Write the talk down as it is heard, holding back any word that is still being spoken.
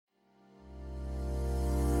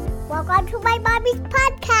Welcome to my mommy's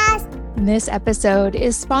podcast. This episode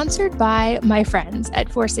is sponsored by my friends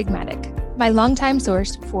at Four Sigmatic, my longtime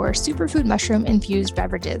source for superfood mushroom-infused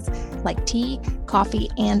beverages like tea, coffee,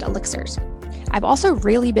 and elixirs. I've also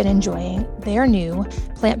really been enjoying their new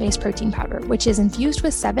plant-based protein powder, which is infused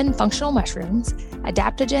with 7 functional mushrooms,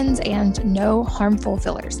 adaptogens, and no harmful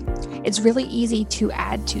fillers. It's really easy to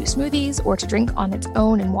add to smoothies or to drink on its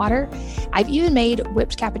own in water. I've even made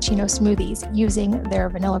whipped cappuccino smoothies using their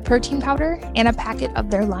vanilla protein powder and a packet of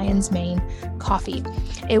their Lion's Mane coffee.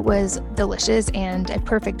 It was delicious and a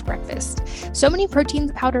perfect breakfast. So many protein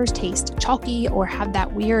powders taste chalky or have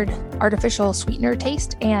that weird artificial sweetener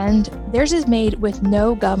taste, and theirs is made with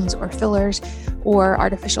no gums or fillers or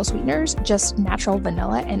artificial sweeteners, just natural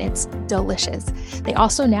vanilla, and it's delicious. They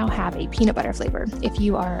also now have a peanut butter flavor, if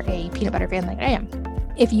you are a peanut butter fan like I am.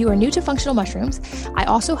 If you are new to functional mushrooms, I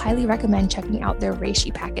also highly recommend checking out their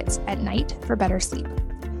reishi packets at night for better sleep.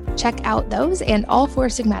 Check out those and all Four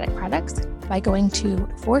Sigmatic products by going to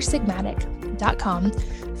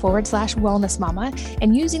foursigmatic.com/wellnessmama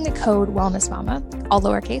and using the code wellnessmama, all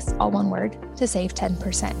lowercase, all one word, to save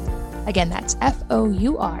 10%. Again, that's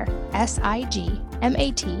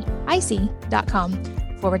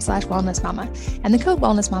foursigmatic.com/wellnessmama and the code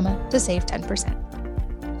wellnessmama to save 10%.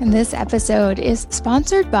 And this episode is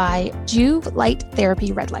sponsored by Juve Light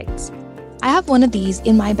Therapy Red Lights. I have one of these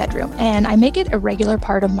in my bedroom, and I make it a regular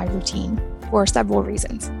part of my routine for several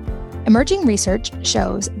reasons. Emerging research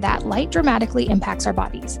shows that light dramatically impacts our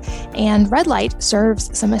bodies, and red light serves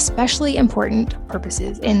some especially important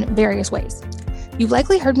purposes in various ways. You've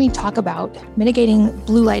likely heard me talk about mitigating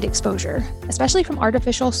blue light exposure, especially from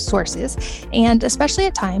artificial sources, and especially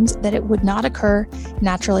at times that it would not occur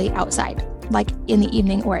naturally outside, like in the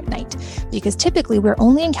evening or at night, because typically we're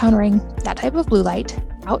only encountering that type of blue light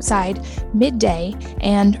outside, midday,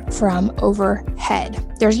 and from overhead.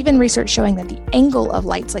 There's even research showing that the angle of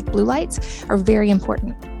lights like blue lights are very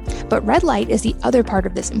important. But red light is the other part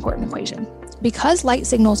of this important equation. Because light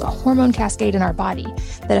signals a hormone cascade in our body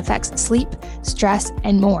that affects sleep, stress,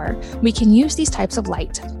 and more, we can use these types of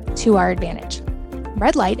light to our advantage.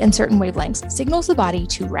 Red light in certain wavelengths signals the body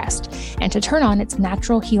to rest and to turn on its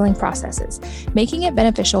natural healing processes, making it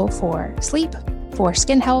beneficial for sleep, for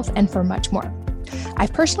skin health, and for much more.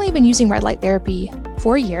 I've personally been using red light therapy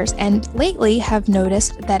for years and lately have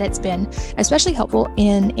noticed that it's been especially helpful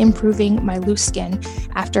in improving my loose skin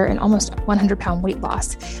after an almost 100-pound weight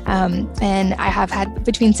loss. And I have had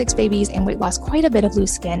between 6 babies and weight loss quite a bit of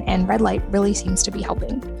loose skin, and red light really seems to be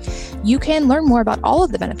helping. You can learn more about all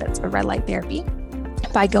of the benefits of red light therapy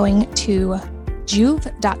by going to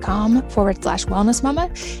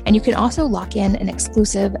juve.com/wellnessmama. And you can also lock in an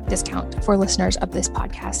exclusive discount for listeners of this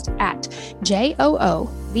podcast at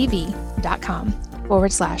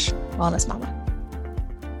joovv.com/wellnessmama.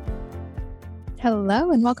 Hello,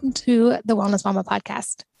 and welcome to the Wellness Mama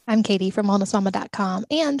podcast. I'm Katie from wellnessmama.com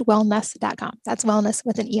and wellness.com. That's wellness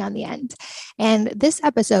with an E on the end. And this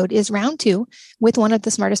episode is round 2 with one of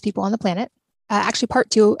the smartest people on the planet. Actually part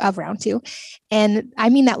 2 of round 2. And I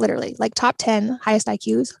mean that literally, like top 10 highest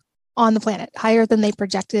IQs on the planet, higher than they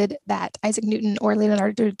projected that Isaac Newton or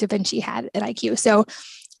Leonardo da Vinci had an IQ. So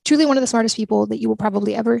truly one of the smartest people that you will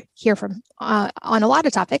probably ever hear from on a lot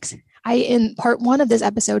of topics. In part 1 of this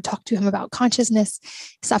episode, talked to him about consciousness,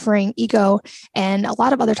 suffering, ego, and a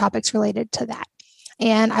lot of other topics related to that.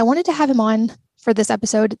 And I wanted to have him on for this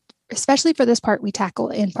episode, especially for this part we tackle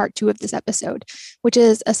in part 2 of this episode, which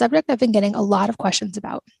is a subject I've been getting a lot of questions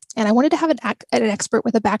about. And I wanted to have an expert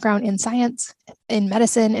with a background in science, in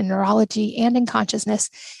medicine, in neurology, and in consciousness,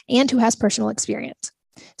 and who has personal experience.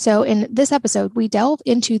 So in this episode, we delve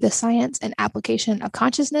into the science and application of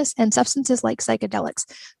consciousness and substances like psychedelics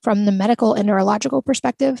from the medical and neurological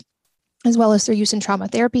perspective, as well as their use in trauma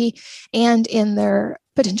therapy and in their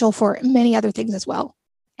potential for many other things as well.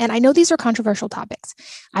 And I know these are controversial topics.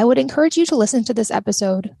 I would encourage you to listen to this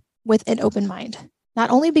episode with an open mind, not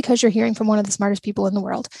only because you're hearing from one of the smartest people in the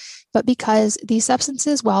world, but because these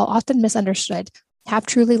substances, while often misunderstood, have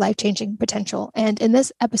truly life-changing potential. And in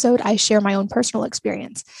this episode, I share my own personal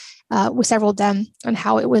experience with several of them and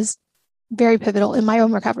how it was very pivotal in my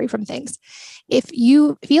own recovery from things. If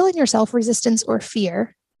you feel in yourself resistance or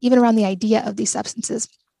fear, even around the idea of these substances,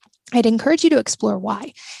 I'd encourage you to explore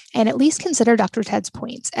why and at least consider Dr. Ted's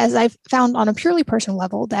points, as I've found on a purely personal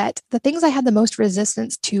level that the things I had the most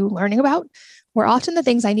resistance to learning about were often the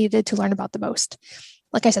things I needed to learn about the most.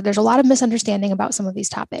 Like I said, there's a lot of misunderstanding about some of these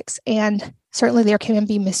topics, and certainly there can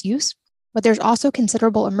be misuse, but there's also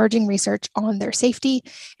considerable emerging research on their safety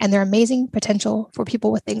and their amazing potential for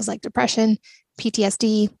people with things like depression,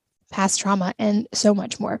 PTSD, past trauma, and so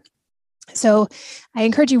much more. So I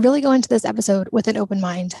encourage you really go into this episode with an open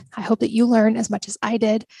mind. I hope that you learn as much as I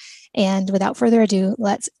did. And without further ado,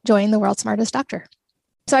 let's join the world's smartest doctor.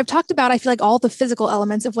 So I've talked about, I feel like, all the physical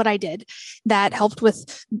elements of what I did that helped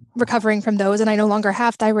with recovering from those. And I no longer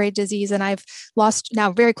have thyroid disease, and I've lost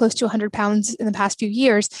now very close to 100 pounds in the past few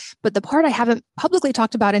years. But the part I haven't publicly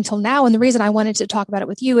talked about until now, and the reason I wanted to talk about it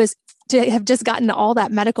with you is to have just gotten to all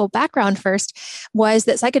that medical background first, was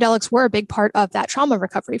that psychedelics were a big part of that trauma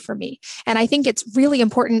recovery for me. And I think it's really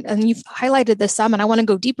important, and you've highlighted this some, and I want to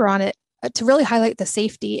go deeper on it, to really highlight the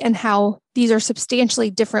safety and how these are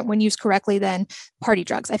substantially different when used correctly than party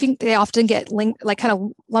drugs. I think they often get linked, like kind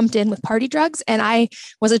of lumped in with party drugs. And I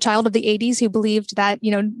was a child of the 80s who believed that,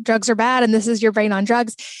 drugs are bad and this is your brain on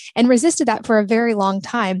drugs, and resisted that for a very long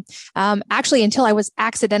time. Actually, until I was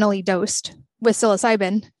accidentally dosed with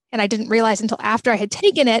psilocybin. And I didn't realize until after I had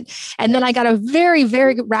taken it. And then I got a very,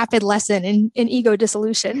 very rapid lesson in ego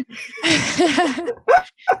dissolution.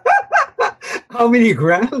 How many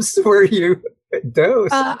grams were you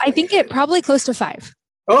dosed? I think it probably close to 5.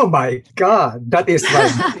 Oh my God. That is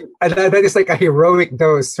like a heroic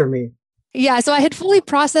dose for me. Yeah. So I had fully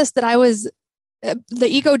processed that I was, the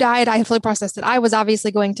ego died. I had fully processed that I was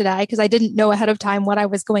obviously going to die because I didn't know ahead of time what I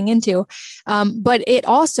was going into. But it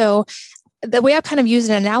also, the way I've kind of used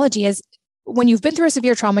an analogy is when you've been through a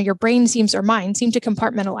severe trauma, your brain or mind seem to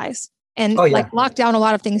compartmentalize and lock down a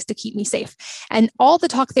lot of things to keep me safe. And all the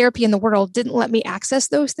talk therapy in the world didn't let me access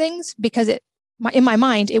those things because in my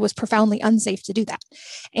mind, it was profoundly unsafe to do that.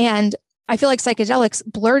 And I feel like psychedelics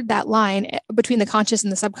blurred that line between the conscious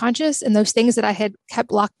and the subconscious, and those things that I had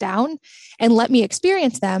kept locked down, and let me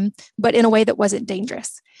experience them, but in a way that wasn't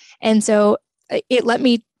dangerous. And so it let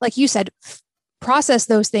me, like you said, process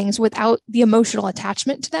those things without the emotional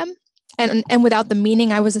attachment to them, and without the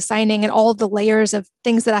meaning I was assigning and all of the layers of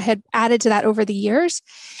things that I had added to that over the years,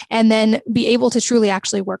 and then be able to truly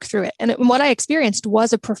actually work through it. And what I experienced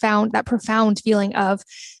was that profound feeling of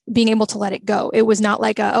being able to let it go. It was not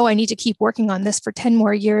like I need to keep working on this for 10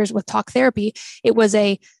 more years with talk therapy. It was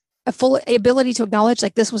a full ability to acknowledge,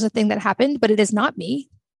 like, this was a thing that happened, but it is not me.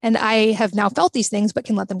 And I have now felt these things, but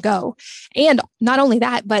can let them go. And not only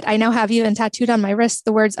that, but I now have even tattooed on my wrist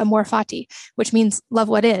the words amor fati, which means love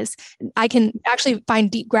what is. I can actually find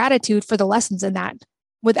deep gratitude for the lessons in that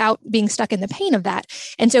without being stuck in the pain of that.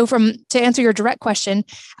 And so to answer your direct question,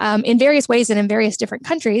 in various ways and in various different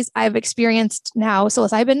countries, I've experienced now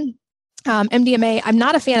psilocybin, MDMA. I'm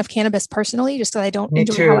not a fan of cannabis personally, just because I don't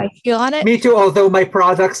enjoy how I feel on it. Me too, although my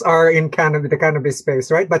products are in the cannabis space,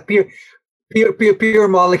 right? But pure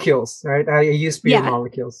molecules, right? I use pure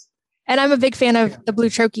molecules. And I'm a big fan of the blue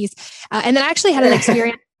troches. And then I actually had an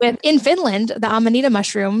experience in Finland, the Amanita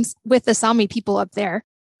mushrooms with the Sami people up there.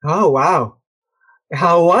 Oh, wow.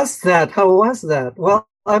 How was that? Well,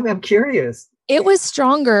 I'm curious. It was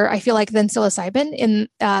stronger, I feel like, than psilocybin.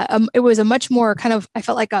 It was a much more kind of, I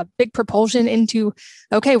felt like a big propulsion into,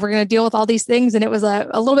 okay, we're going to deal with all these things. And it was a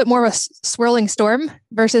little bit more of a swirling storm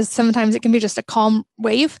versus sometimes it can be just a calm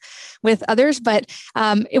wave with others. But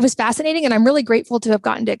it was fascinating. And I'm really grateful to have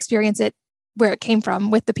gotten to experience it where it came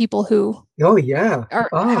from with the people who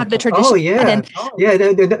had the tradition. Oh, yeah.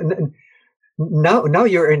 Now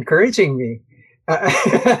you're encouraging me.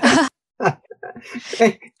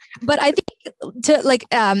 But I think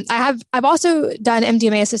I've also done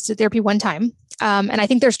MDMA assisted therapy one time. And I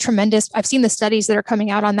think there's I've seen the studies that are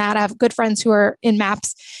coming out on that. I have good friends who are in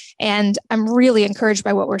MAPS, and I'm really encouraged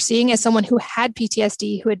by what we're seeing as someone who had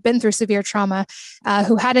PTSD, who had been through severe trauma,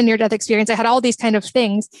 who had a near-death experience. I had all these kind of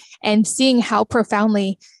things, and seeing how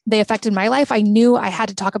profoundly they affected my life, I knew I had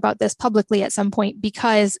to talk about this publicly at some point,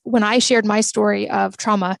 because when I shared my story of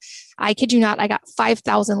trauma, I kid you not, I got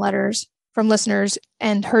 5,000 letters from listeners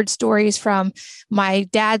and heard stories from my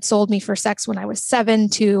dad sold me for sex when I was 7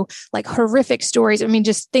 to like horrific stories. I mean,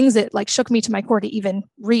 just things that like shook me to my core to even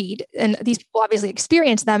read. And these people obviously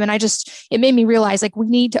experienced them. And it made me realize like we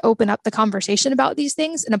need to open up the conversation about these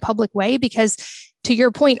things in a public way, because to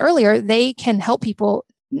your point earlier, they can help people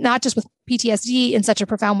not just with PTSD in such a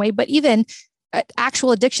profound way, but even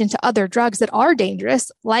actual addiction to other drugs that are dangerous,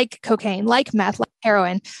 like cocaine, like meth, like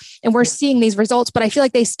heroin. And we're seeing these results, but I feel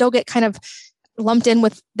like they still get kind of lumped in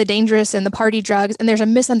with the dangerous and the party drugs. And there's a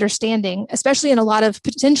misunderstanding, especially in a lot of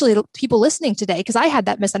potentially people listening today, because I had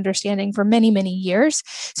that misunderstanding for many, many years.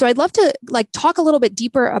 So I'd love to like talk a little bit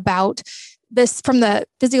deeper about this from the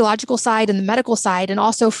physiological side and the medical side, and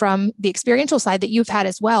also from the experiential side that you've had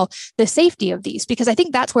as well, the safety of these, because I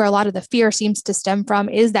think that's where a lot of the fear seems to stem from,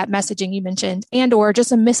 is that messaging you mentioned, and or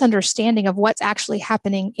just a misunderstanding of what's actually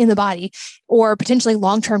happening in the body, or potentially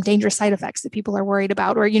long-term dangerous side effects that people are worried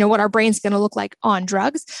about, or, what our brain's going to look like on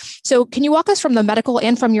drugs. So can you walk us from the medical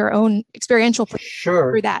and from your own experiential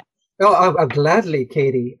Sure. through that? Oh, I'll gladly,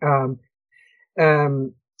 Katie.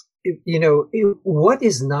 What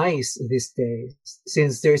is nice these days,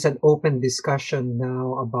 since there's an open discussion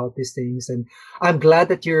now about these things, and I'm glad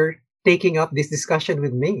that you're taking up this discussion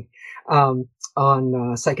with me on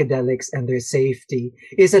psychedelics and their safety,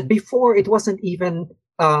 is that before it wasn't even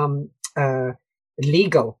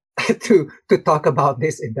legal to talk about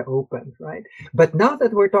this in the open, right? But now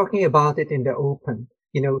that we're talking about it in the open,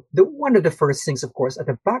 one of the first things, of course, at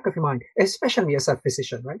the back of your mind, especially as a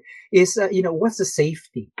physician, right, is, what's the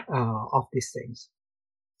safety of these things?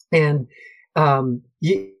 And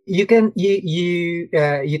you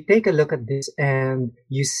take a look at this and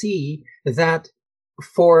you see that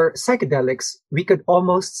for psychedelics, we could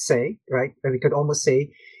almost say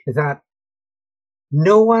that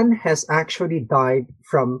no one has actually died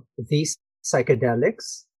from these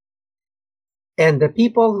psychedelics. And the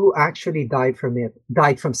people who actually died from it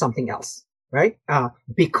died from something else, right?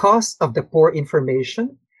 Because of the poor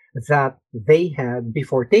information that they had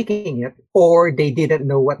before taking it, or they didn't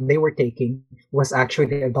know what they were taking was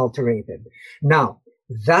actually adulterated. Now,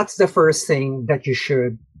 that's the first thing that you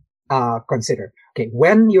should consider. Okay,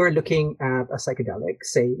 when you're looking at a psychedelic,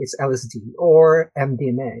 say it's LSD or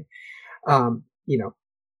MDMA,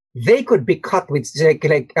 they could be cut with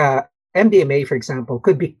MDMA, for example,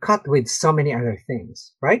 could be cut with so many other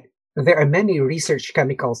things, right? There are many research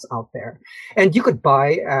chemicals out there. And you could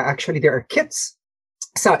buy, actually, there are kits.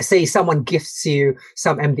 So, say someone gifts you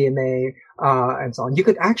some MDMA and so on. You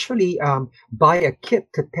could actually buy a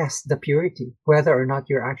kit to test the purity, whether or not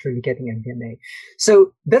you're actually getting MDMA.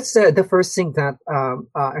 So that's the first thing that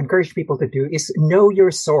encourage people to do, is know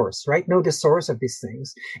your source, right? Know the source of these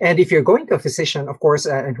things. And if you're going to a physician, of course,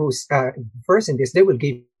 and who's versed in this, they will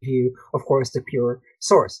give you, of course, the pure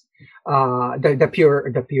source, the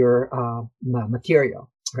pure material,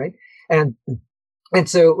 right? And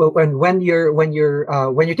so when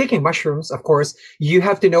you're taking mushrooms, of course, you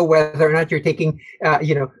have to know whether or not you're taking,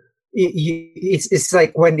 it's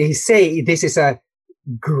like when they say this is a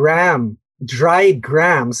gram, dried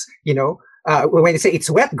grams, when they say it's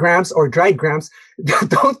wet grams or dried grams,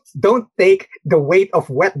 don't take the weight of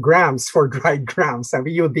wet grams for dried grams. I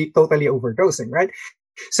mean, you'll be totally overdosing, right?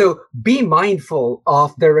 So be mindful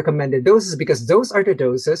of the recommended doses, because those are the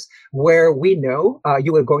doses where we know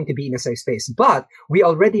you are going to be in a safe space. But we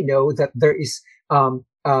already know that there is the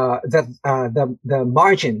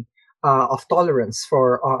margin of tolerance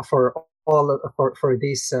for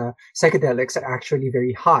these psychedelics are actually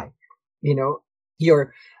very high.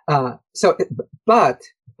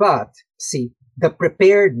 But see, the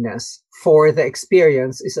preparedness for the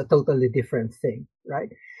experience is a totally different thing,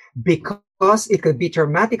 right? Because it could be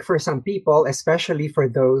traumatic for some people, especially for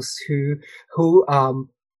those who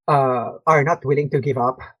are not willing to give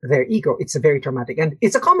up their ego. It's a very traumatic, and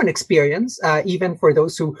it's a common experience, even for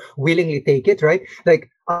those who willingly take it, right?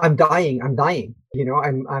 Like, I'm dying, I'm really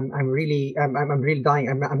dying.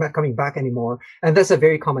 I'm not coming back anymore. And that's a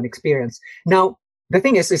very common experience. Now, the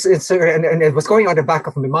thing is and it was going on the back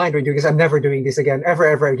of my mind when because I'm never doing this again,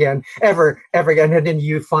 ever again. And then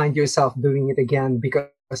you find yourself doing it again because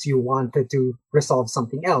you wanted to resolve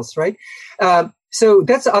something else, right? So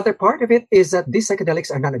that's the other part of it, is that these psychedelics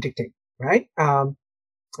are non-addictive, right?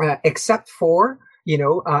 Except for,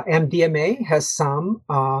 MDMA has some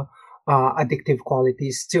addictive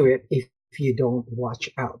qualities to it if you don't watch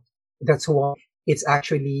out. That's why it's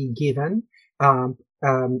actually given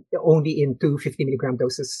only in 250 milligram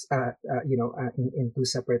doses, in two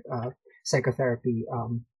separate psychotherapy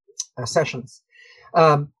sessions.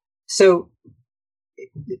 So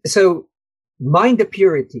mind the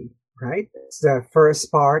purity, right? That's the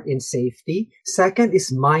first part in safety. Second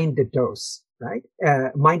is mind the dose, right?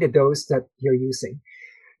 Mind the dose that you're using.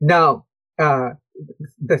 Now,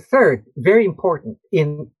 the third, very important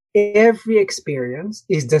in every experience,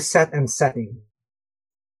 is the set and setting,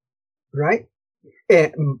 right?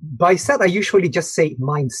 By set, I usually just say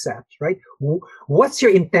mindset, right? What's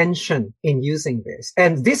your intention in using this?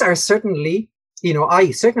 And these are certainly,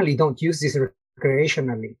 I certainly don't use this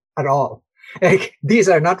recreationally at all. Like, these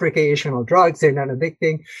are not recreational drugs. They're not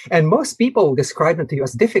addicting. And most people describe them to you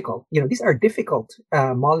as difficult. These are difficult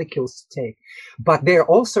molecules to take, but they're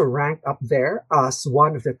also ranked up there as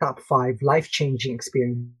one of the top 5 life-changing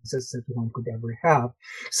experiences that one could ever have.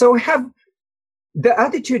 So have the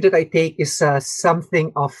attitude that I take is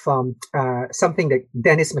something that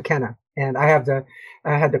Dennis McKenna, and I had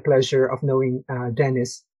the pleasure of knowing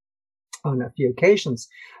Dennis on a few occasions,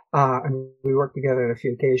 and we worked together on a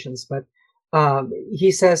few occasions. But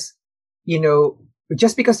he says,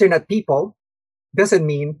 just because they're not people doesn't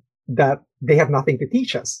mean that they have nothing to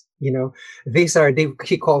teach us. He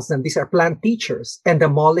calls them, these are plant teachers, and the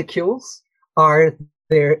molecules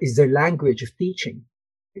is their language of teaching.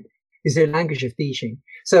 Is their language of teaching.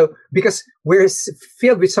 So because we're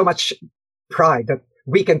filled with so much pride that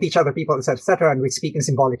we can teach other people, etc., and we speak in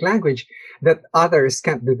symbolic language, that others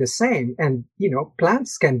can't do the same. And,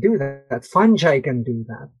 plants can do that. Fungi can do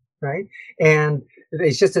that, right? And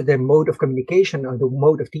it's just that the mode of communication or the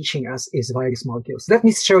mode of teaching us is via these molecules. Let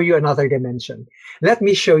me show you another dimension. Let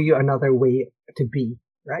me show you another way to be,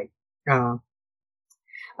 right?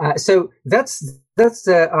 So that's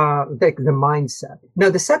the mindset. Now,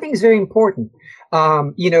 the setting is very important.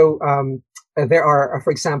 There are,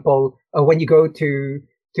 for example, when you go to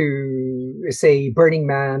say Burning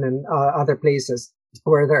Man and other places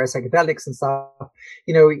where there are psychedelics and stuff,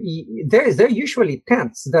 there are usually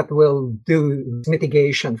tents that will do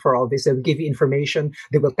mitigation for all this. They'll give you information.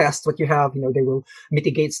 They will test what you have. They will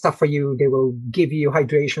mitigate stuff for you. They will give you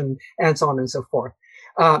hydration and so on and so forth.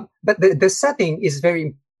 But the setting is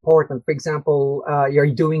very important. For example, you're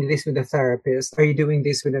doing this with a therapist. Are you doing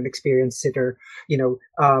this with an experienced sitter?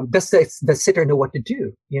 Does the sitter know what to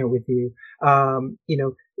do? With you. Are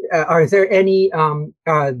there any?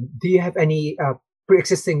 Do you have any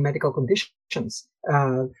pre-existing medical conditions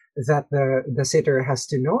that the sitter has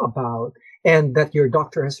to know about, and that your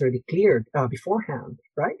doctor has already cleared beforehand,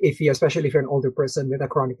 right? Especially if you're an older person with a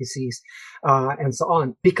chronic disease, and so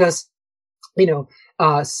on, because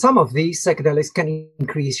some of these psychedelics can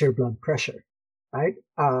increase your blood pressure, right?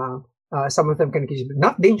 Some of them can increase,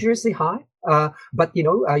 not dangerously high, but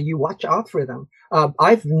you watch out for them.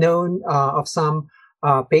 I've known of some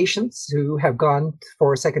patients who have gone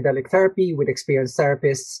for psychedelic therapy with experienced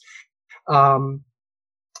therapists,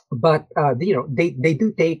 but they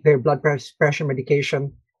do take their blood pressure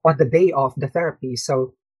medication on the day of the therapy,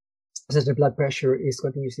 so the blood pressure is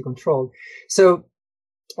continuously controlled. So.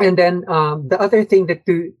 And then the other thing that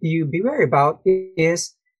you be wary about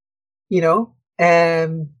is,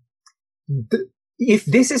 if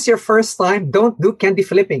this is your first time, don't do candy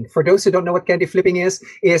flipping. For those who don't know what candy flipping is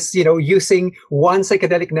using one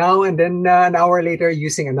psychedelic now and then an hour later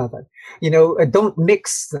using another. Don't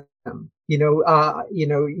mix them. If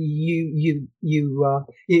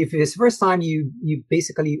it's first time, you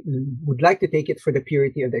basically would like to take it for the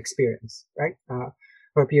purity of the experience, right?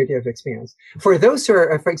 For purity of experience. For those who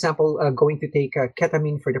are, for example, going to take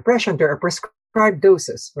ketamine for depression, there are prescribed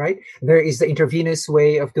doses, right? There is the intravenous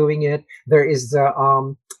way of doing it. There is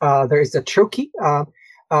the troche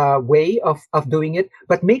way of doing it.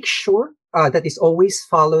 But make sure that is always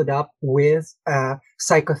followed up with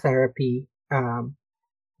psychotherapy,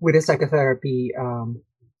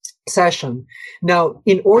 session. Now,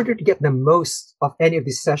 in order to get the most of any of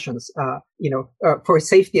these sessions, for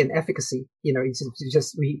safety and efficacy, it's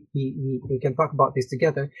just we can talk about this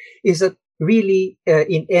together. Is that really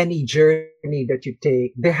in any journey that you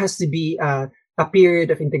take, there has to be a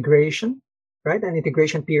period of integration, right? An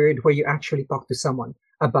integration period where you actually talk to someone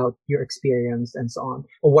about your experience and so on,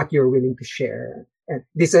 or what you're willing to share. And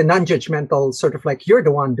this is a non-judgmental sort of like you're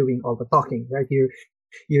the one doing all the talking, right?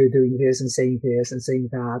 You're doing this and saying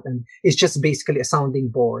that, and it's just basically a sounding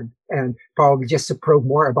board, and probably just to probe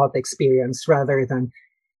more about the experience rather than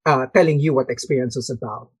telling you what the experience was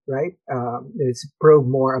about, right? It's probe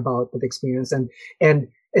more about the experience and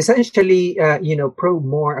essentially, probe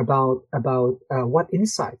more about what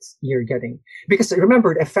insights you're getting, because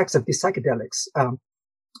remember the effects of these psychedelics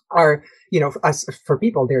are, as for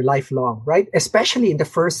people, they're lifelong, right? Especially in the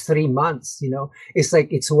first 3 months, it's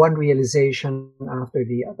like it's one realization after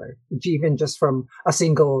the other, even just from a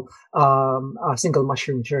single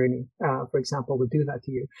mushroom journey, for example, would do that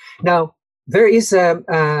to you. Now, there is a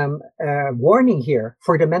warning here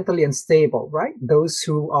for the mentally unstable, right? Those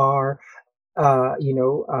who are,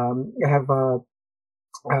 have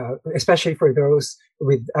especially for those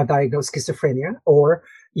with a diagnosed schizophrenia, or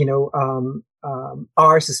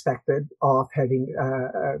are suspected of having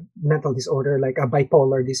a mental disorder, like a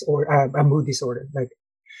bipolar disorder, a mood disorder, like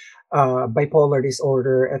bipolar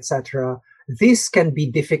disorder, etc. This can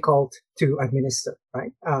be difficult to administer,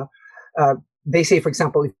 right? They say, for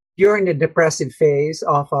example, if you're in the depressive phase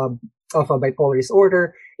of a bipolar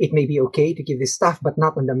disorder, it may be okay to give this stuff, but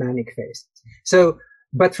not on the manic phase. So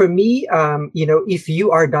But for me, if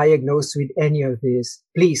you are diagnosed with any of this,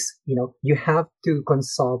 please, you have to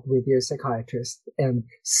consult with your psychiatrist and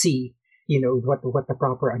see, what the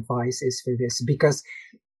proper advice is for this, because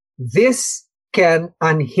this can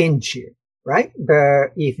unhinge you, right?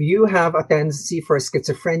 If you have a tendency for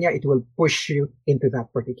schizophrenia, it will push you into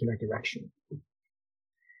that particular direction.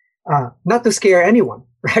 Not to scare anyone,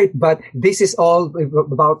 right? But this is all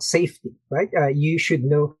about safety, right? You should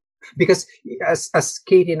know, because as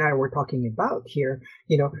Katie and I were talking about here,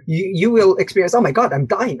 you will experience, oh my God, I'm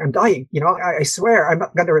dying. I swear I'm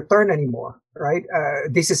not going to return anymore, right?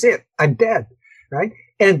 This is it. I'm dead, right?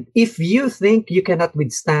 And if you think you cannot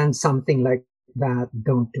withstand something like that,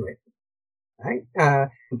 don't do it, right?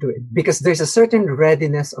 Do it, because there's a certain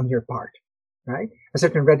readiness on your part, right? A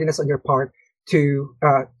certain readiness on your part to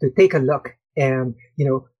take a look and,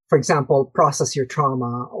 for example, process your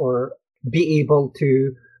trauma, or be able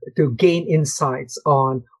to gain insights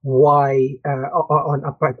on why, on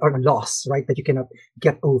a loss, right, that you cannot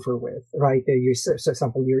get over with, right? For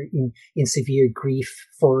example, you're in severe grief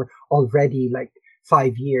for already like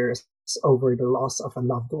 5 years over the loss of a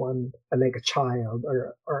loved one, like a child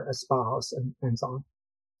or a spouse, and so on.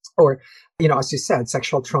 Or, as you said,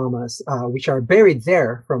 sexual traumas, which are buried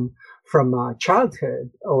there from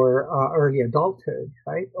childhood or early adulthood,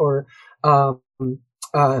 right? Or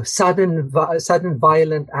sudden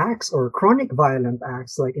violent acts or chronic violent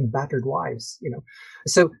acts, like in battered wives.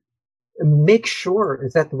 So make sure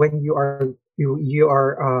that when you are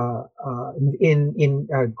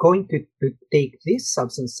going to take these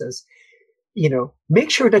substances, make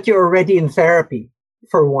sure that you're already in therapy,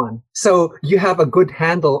 for one, so you have a good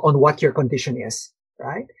handle on what your condition is,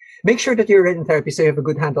 right? Make sure that you're in therapy so you have a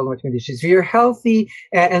good handle on what conditions. If you're healthy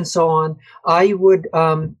and so on, I would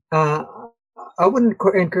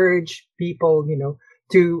encourage people,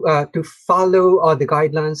 to follow the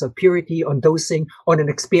guidelines of purity on dosing, on an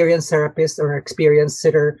experienced therapist or an experienced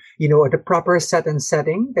sitter, at the proper set and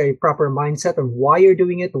setting, the proper mindset of why you're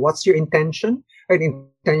doing it, what's your intention, right?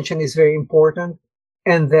 Intention is very important.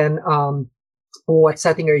 And then, what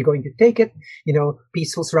setting are you going to take it?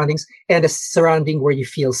 Peaceful surroundings, and a surrounding where you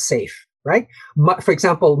feel safe, right? For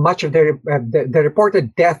example, much of the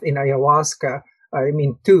reported death in ayahuasca,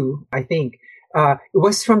 two, I think,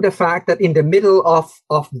 was from the fact that in the middle of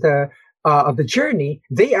the journey,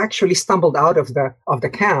 they actually stumbled out of the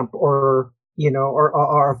camp or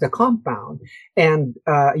of the compound, and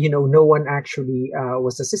no one actually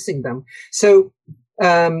was assisting them. So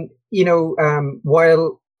while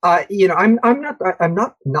I'm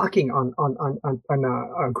not knocking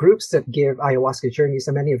on groups that give ayahuasca journeys,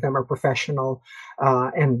 and many of them are professional,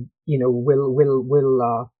 and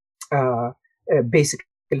will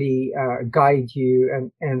basically guide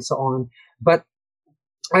you and so on. But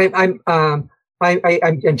I'm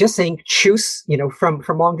just saying, choose from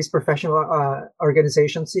among these professional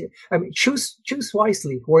organizations. Choose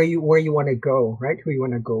wisely where you want to go, right? Who you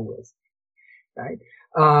want to go with, right?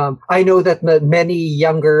 I know that many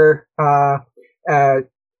younger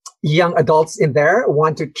young adults in there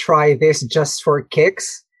want to try this just for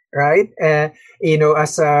kicks, right? As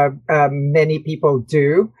many people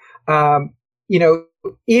do.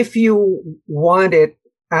 If you want it,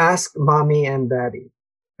 ask mommy and daddy,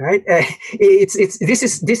 right?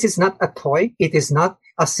 This is not a toy. It is not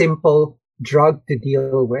a simple drug to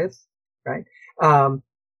deal with, right?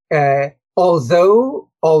 Although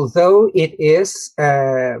it is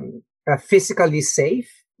physically safe,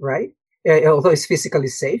 right? Although it's physically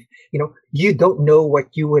safe, you don't know what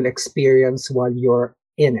you will experience while you're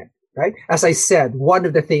in it, right? As I said, one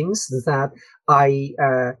of the things that I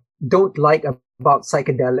don't like about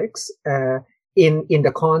psychedelics in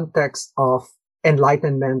the context of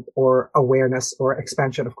enlightenment or awareness or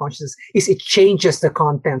expansion of consciousness is it changes the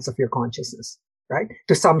contents of your consciousness, right?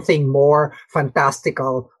 To something more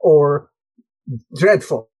fantastical or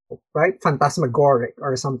dreadful, right? Phantasmagoric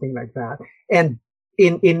or something like that. And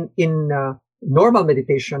in normal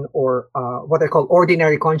meditation, or what I call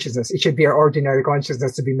ordinary consciousness, it should be our ordinary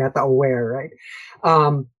consciousness to be meta aware, right?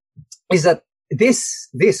 Is that this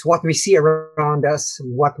what we see around us,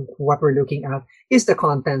 what we're looking at, is the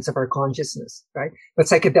contents of our consciousness, right? But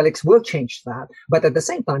psychedelics will change that. But at the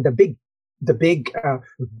same time, the big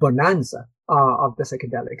bonanza of the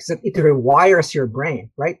psychedelics, that it rewires your brain,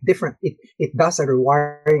 right? It does a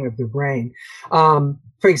rewiring of the brain.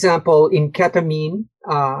 For example, in ketamine,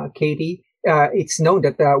 Katie, it's known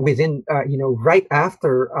that within, right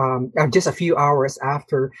after, just a few hours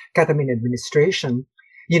after ketamine administration,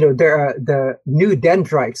 there are the new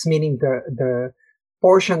dendrites, meaning the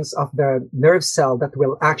portions of the nerve cell that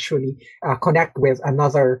will actually connect with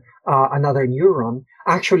another neuron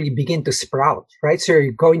actually begin to sprout, right? So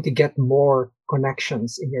you're going to get more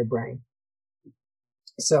connections in your brain.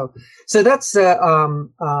 So that's those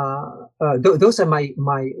are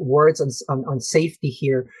my words on safety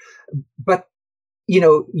here. But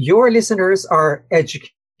your listeners are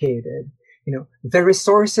educated. The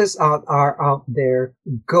resources are out there.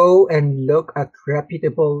 Go and look at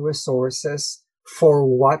reputable resources for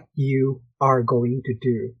what you are going to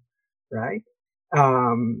do, right?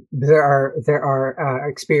 There are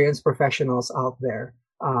experienced professionals out there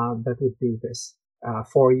that would do this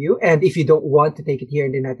for you. And if you don't want to take it here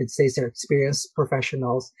in the United States, there are experienced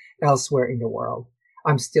professionals elsewhere in the world.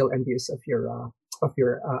 I'm still envious of your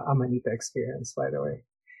Amanita experience, by the way.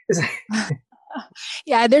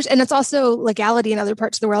 Yeah, and it's also legality in other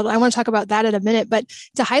parts of the world. I want to talk about that in a minute, but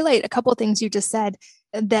to highlight a couple of things you just said,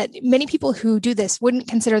 that many people who do this wouldn't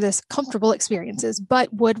consider this comfortable experiences,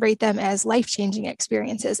 but would rate them as life-changing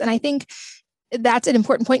experiences. And I think that's an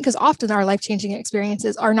important point because often our life-changing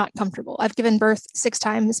experiences are not comfortable. I've given birth 6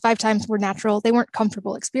 times, 5 times were natural. They weren't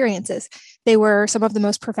comfortable experiences. They were some of the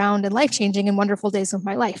most profound and life-changing and wonderful days of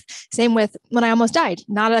my life. Same with when I almost died,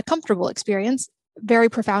 not a comfortable experience, very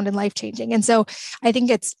profound and life-changing. And so I think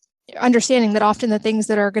it's understanding that often the things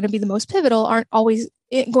that are going to be the most pivotal aren't always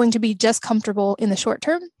going to be just comfortable in the short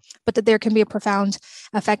term, but that there can be a profound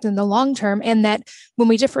effect in the long term. And that when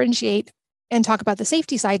we differentiate and talk about the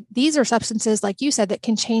safety side, these are substances, like you said, that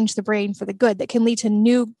can change the brain for the good, that can lead to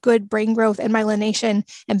new good brain growth and myelination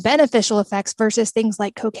and beneficial effects versus things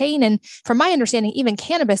like cocaine. And from my understanding, even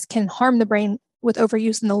cannabis can harm the brain with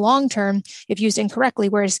overuse in the long term if used incorrectly,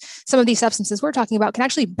 whereas some of these substances we're talking about can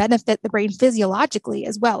actually benefit the brain physiologically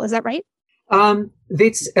as well. Is that right?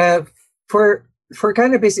 It's for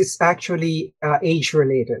cannabis, it's actually age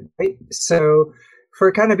related, right? So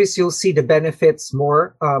for cannabis, you'll see the benefits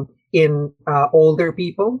more in older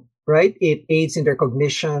people, right? It aids in their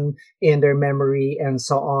cognition, in their memory, and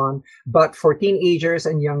so on. But for teenagers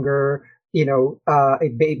and younger,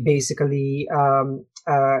 it basically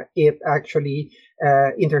it actually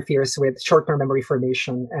interferes with short-term memory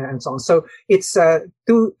formation and so on. So it's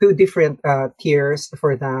two different tiers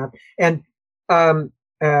for that. And I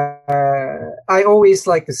always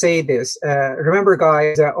like to say this. Remember,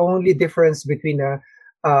 guys, the only difference between a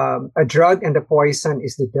drug and a poison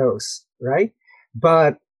is the dose, right?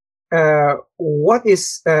 But what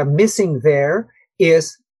is missing there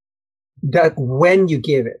is that when you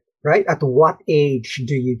give it, right? At what age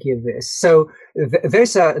do you give this? So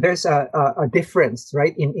there's a difference,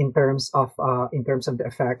 right? In terms of the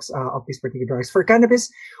effects of these particular drugs. For cannabis,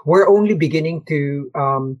 we're only beginning to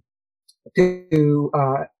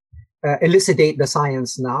elucidate the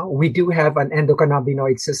science now. We do have an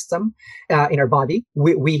endocannabinoid system in our body.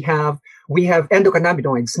 We have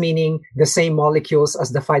endocannabinoids, meaning the same molecules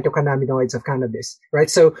as the phytocannabinoids of cannabis,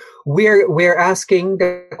 right? So we're asking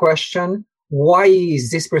the question, why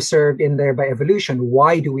is this preserved in there by evolution?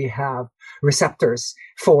 Why do we have receptors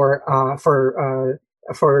for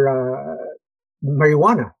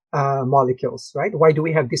marijuana molecules, right? Why do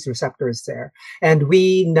we have these receptors there? And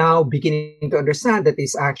we now beginning to understand that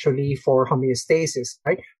it's actually for homeostasis,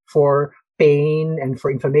 right? For pain and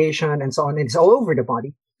for inflammation and so on. And it's all over the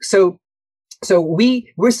body. So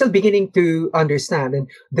we're still beginning to understand. And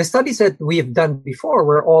the studies that we have done before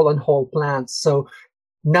were all on whole plants. So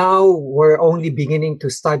now we're only beginning to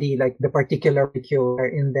study like the particular molecule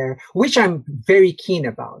in there, which I'm very keen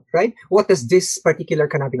about, right? What does this particular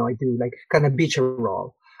cannabinoid do? Like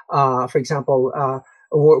cannabidiol, for example,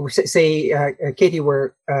 Katie,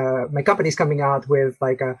 my company's coming out with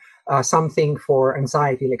like a something for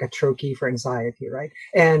anxiety, like a troche for anxiety, right?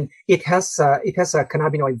 And it has a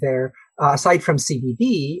cannabinoid there, aside from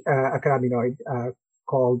CBD, a cannabinoid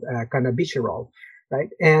called cannabidiol,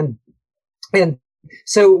 right? And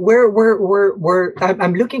so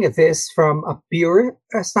I'm looking at this from a pure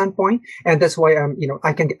standpoint, and that's why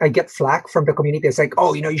I get flack from the community. It's like,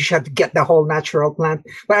 oh, you should have to get the whole natural plant,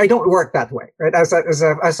 but I don't work that way, right? As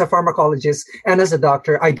a pharmacologist and as a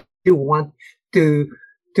doctor, I do want to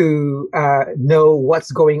know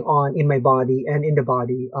what's going on in my body and in the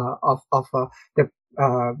body of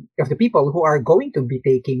the people who are going to be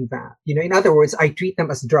taking that. In other words, I treat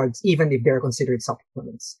them as drugs, even if they're considered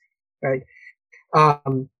supplements, right?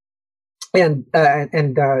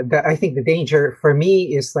 I think the danger for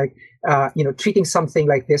me is like, treating something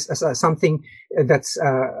like this as something that's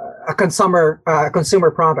a consumer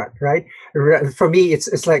product, right? For me,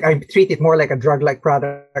 it's like I treat it more like a drug-like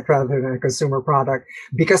product rather than a consumer product,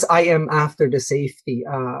 because I am after the safety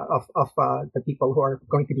of the people who are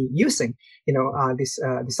going to be using, these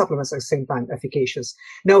supplements at the same time efficacious.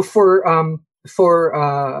 Now,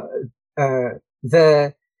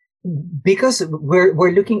 the because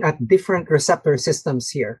we're looking at different receptor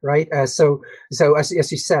systems here, right? So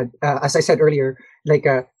as you said, as I said earlier, like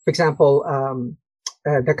for example,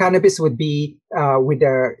 the cannabis would be with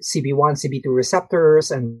the CB1, CB2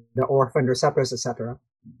 receptors and the orphan receptors, etc.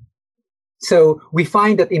 So we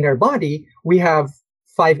find that in our body we have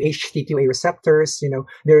 5-HT2A receptors.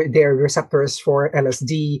 They're receptors for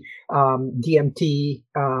LSD, DMT.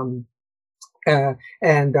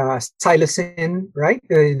 And psilocin, right?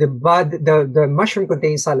 The mushroom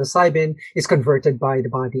contains psilocybin, is converted by the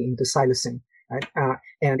body into psilocin, right?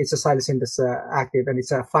 And it's a psilocin that's active, and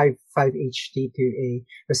it's a 5-HT2A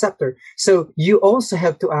receptor. So you also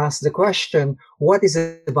have to ask the question: what is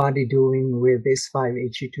the body doing with this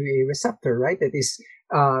 5-HT2A receptor, right? That is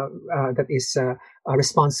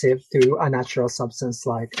responsive to a natural substance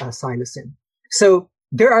like psilocin. So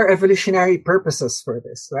there are evolutionary purposes for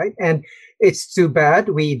this, right? And it's too bad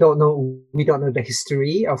we don't know the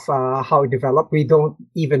history of how it developed. We don't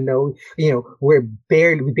even know, we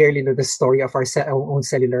barely know the story of our own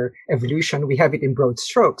cellular evolution. We have it in broad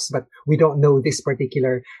strokes, but we don't know these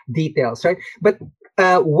particular details, right? But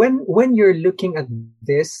when you're looking at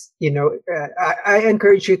this, I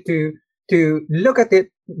encourage you to look at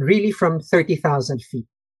it really from 30,000 feet,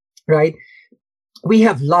 right? We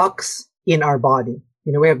have locks in our body.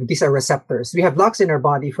 These are receptors. We have locks in our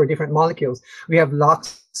body for different molecules. We have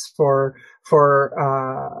locks for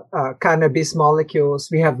cannabis molecules.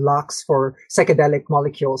 We have locks for psychedelic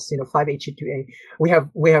molecules, 5-HT2A. We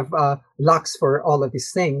have locks for all of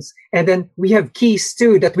these things. And then we have keys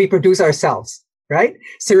too that we produce ourselves, right?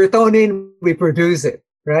 Serotonin, we produce it,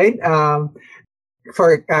 right?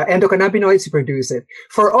 For endocannabinoids, we produce it.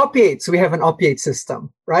 For opiates, we have an opiate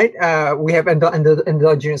system, right? We have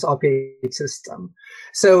endogenous opiate system.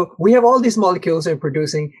 So we have all these molecules we're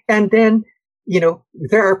producing, and then,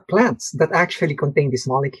 there are plants that actually contain these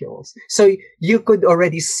molecules. So you could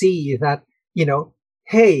already see that,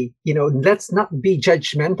 hey, let's not be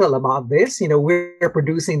judgmental about this. We're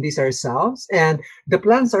producing this ourselves, and the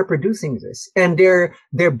plants are producing this, and they're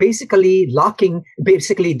basically locking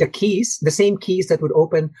the keys, the same keys that would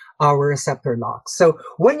open our receptor locks. So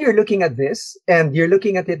when you're looking at this and you're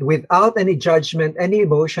looking at it without any judgment, any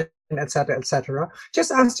emotion, etc.,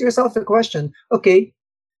 just ask yourself the question: okay,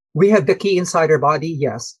 we have the key inside our body.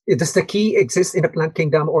 Yes. Does the key exist in the plant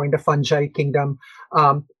kingdom or in the fungi kingdom,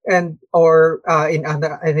 or in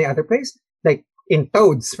any other place, like in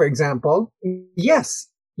toads, for example? Yes.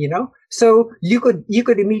 So you could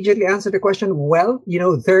immediately answer the question. Well,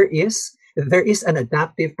 there is an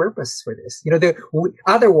adaptive purpose for this.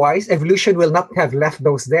 Otherwise, evolution will not have left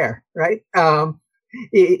those there, right?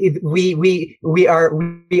 We are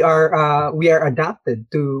adapted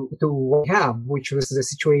to what we have, which was the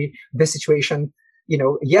situation,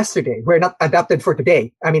 yesterday. We're not adapted for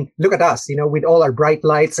today. I mean, look at us, with all our bright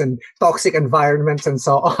lights and toxic environments and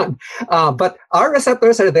so on. But our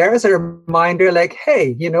receptors are there as a reminder, like,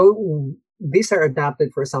 hey, these are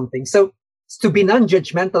adapted for something. So to be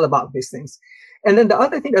non-judgmental about these things. And then the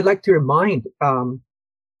other thing I'd like to remind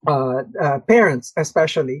parents,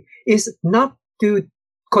 especially, is not to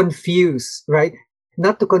confuse, right?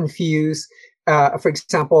 Not to confuse, for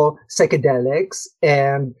example, psychedelics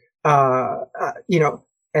and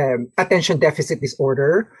attention deficit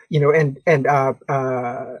disorder, and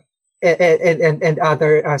other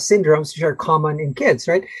syndromes which are common in kids,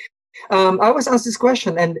 right? I was asked this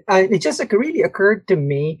question, and it just really occurred to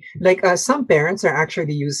me, like some parents are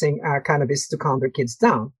actually using cannabis to calm their kids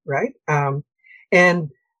down, right?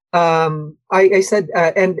 I said,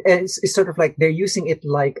 and it's sort of like they're using it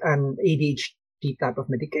like an ADHD type of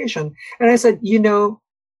medication. And I said,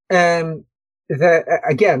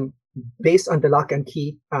 again, based on the lock and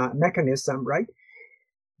key mechanism, right?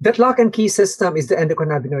 That lock and key system is the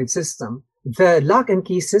endocannabinoid system. The lock and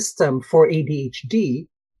key system for ADHD,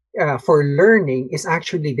 for learning, is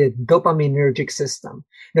actually the dopaminergic system.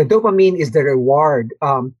 The dopamine is the reward,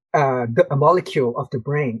 a molecule of the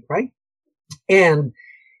brain, right? And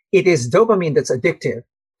it is dopamine that's addictive.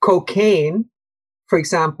 Cocaine, for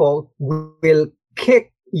example, will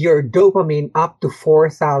kick your dopamine up to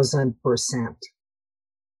 4,000%.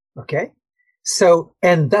 Okay? So,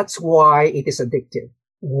 and that's why it is addictive.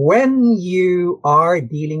 when you are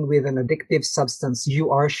dealing with an addictive substance,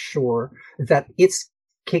 you are sure that it's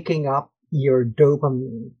kicking up your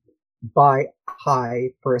dopamine by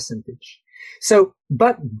high percentage. So,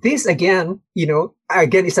 but this again,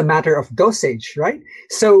 again, it's a matter of dosage, right?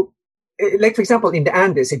 So, like for example, in the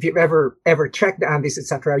Andes, if you've ever trekked the Andes,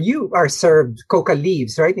 etc., you are served coca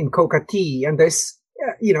leaves, right, in coca tea, and there's,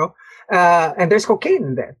 and there's cocaine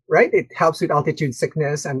in there, right? It helps with altitude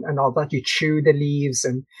sickness and all that. You chew the leaves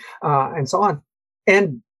and so on,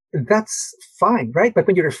 and that's fine, right? But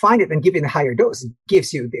when you refine it and give it a higher dose, it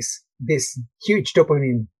gives you this huge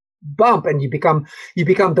dopamine bump, and you become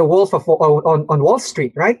the wolf on Wall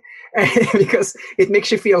Street, right? Because it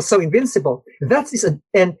makes you feel so invincible.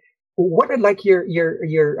 And what I'd like your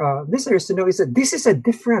listeners to know is that this is a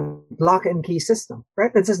different lock and key system,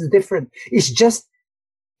 right? That's just different. It's just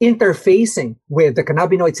interfacing with the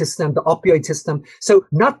cannabinoid system, the opioid system. So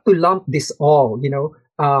not to lump this all,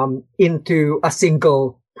 into a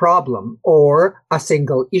single problem or a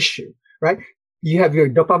single issue, right? You have your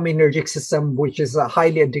dopaminergic system, which is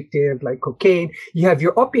highly addictive, like cocaine. You have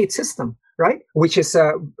your opiate system, right? Which is,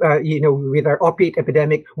 with our opiate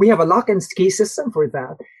epidemic, we have a lock and key system for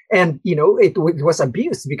that. And, it was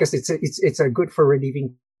abused because it's a good for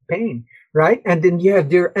relieving pain, right? And then you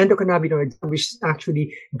have your endocannabinoids, which is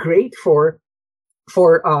actually great for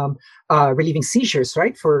relieving seizures,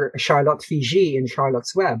 right? For Charlotte Figi in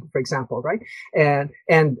Charlotte's Web, for example, right? And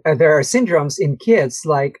there are syndromes in kids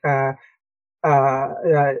like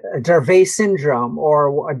Dravet syndrome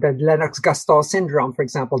or the Lennox-Gastaut syndrome, for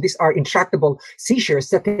example. These are intractable seizures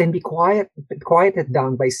that can be quieted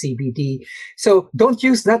down by CBD. So don't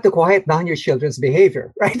use that to quiet down your children's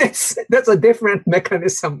behavior, right? That's a different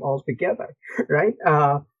mechanism altogether, right?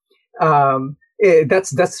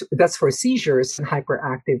 That's for seizures and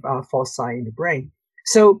hyperactive foci in the brain.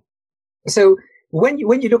 So when you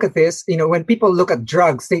look at this, when people look at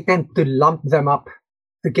drugs, they tend to lump them up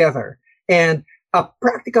together. And a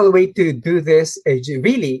practical way to do this is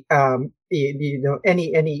really, any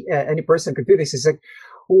person could do this. Is like,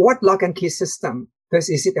 what lock and key system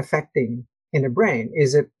is it affecting in the brain?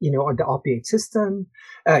 Is it, the opiate system?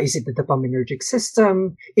 Is it the dopaminergic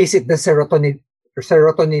system? Is it the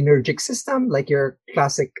serotoninergic system, like your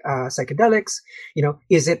classic psychedelics?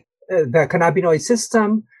 Is it the cannabinoid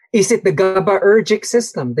system? Is it the GABAergic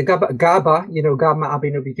system? The GABA,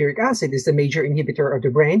 gamma-aminobutyric acid is the major inhibitor of the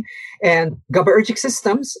brain. And GABAergic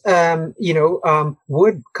systems,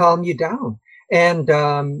 would calm you down. And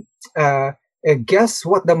guess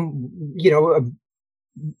what one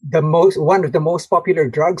of the most popular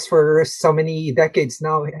drugs for so many decades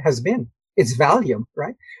now has been? It's Valium,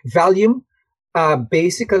 right? Valium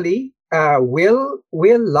basically will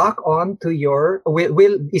lock on to your,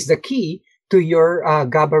 is the key to your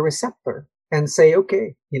GABA receptor and say,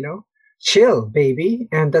 okay, chill, baby.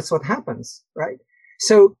 And that's what happens, right?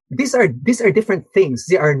 So these are different things.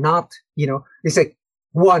 They are not, it's like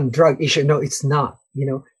one drug issue. No, it's not.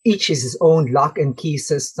 Each is its own lock and key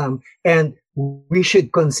system. And we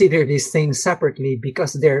should consider these things separately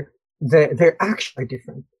because their actions are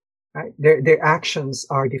different, right? Their actions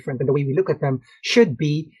are different. And the way we look at them should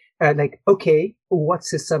be okay, what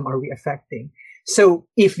system are we affecting? So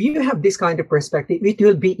if you have this kind of perspective, it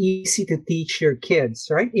will be easy to teach your kids,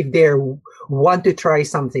 right? If they want to try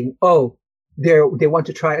something, they want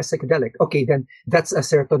to try a psychedelic. Okay, then that's a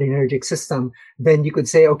serotoninergic system. Then you could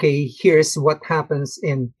say, okay, here's what happens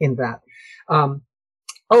in that.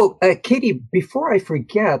 Katie, before I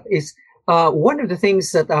forget, is one of the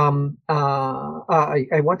things that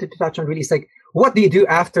I wanted to touch on really is like, what do you do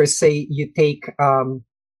after, say, you take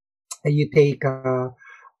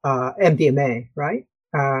MDMA, right?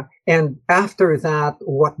 And after that,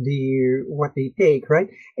 what do you take, right?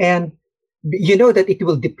 And you know that it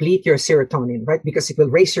will deplete your serotonin, right? Because it will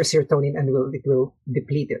raise your serotonin and it will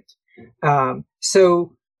deplete it.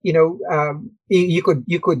 You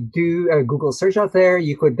could do a Google search out there.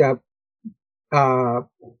 You could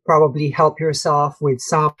probably help yourself with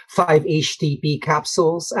some 5-HTP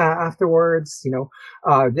capsules afterwards. You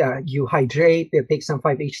hydrate, take some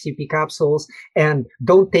 5-HTP capsules, and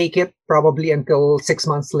don't take it probably until 6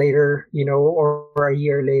 months later, or a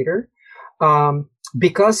year later.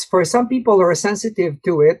 Because for some people who are sensitive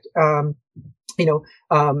to it,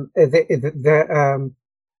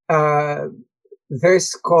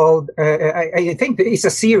 there's called, I think it's a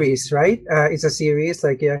series, right? It's a series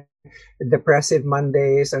like Depressive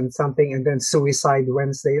Mondays and something, and then Suicide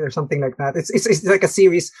Wednesday or something like that. It's like a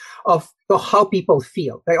series of how people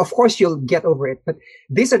feel. Like, of course, you'll get over it, but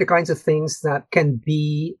these are the kinds of things that can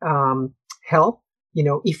be help,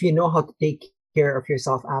 if you know how to take care of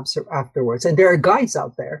yourself afterwards. And there are guides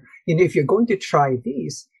out there. If you're going to try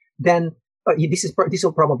these, then this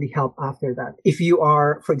will probably help after that. If you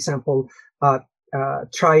are, for example,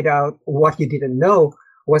 tried out what you didn't know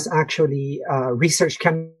was actually research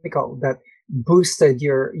chemical that boosted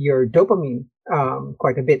your dopamine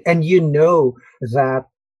quite a bit, and that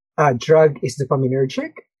a drug is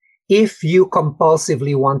dopaminergic. If you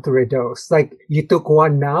compulsively want to redose, like you took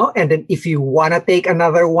one now, and then if you want to take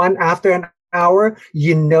another one after an hour,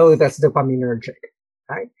 that's dopaminergic,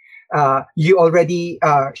 right? You already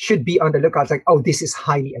should be on the lookout, like, oh, this is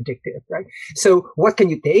highly addictive, right? So what can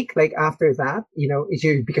you take, like, after that?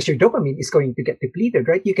 Because your dopamine is going to get depleted,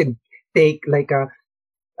 right? You can take, like,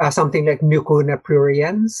 something like mucuna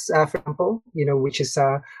pruriens, for example, which is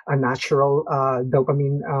a natural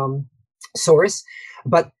dopamine source.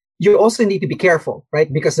 But you also need to be careful,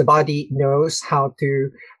 right? Because the body knows how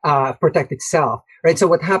to protect itself, right? So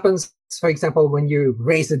what happens, for example, when you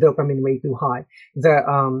raise the dopamine way too high,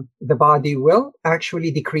 the body will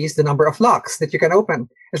actually decrease the number of locks that you can open.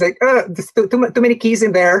 It's like, there's too many keys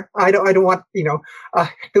in there. I don't want, too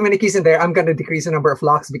many keys in there. I'm going to decrease the number of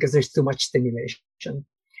locks because there's too much stimulation.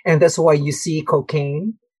 And that's why you see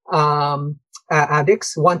cocaine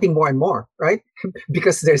addicts wanting more and more, right?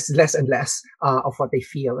 Because there's less and less of what they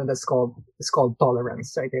feel, and it's called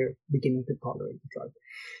tolerance, right? They're beginning to tolerate the drug.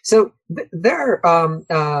 So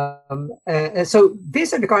so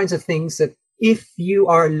these are the kinds of things that, if you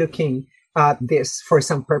are looking at this for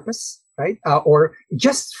some purpose, right, or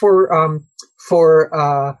just for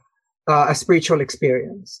a spiritual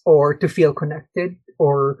experience, or to feel connected,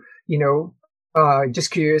 or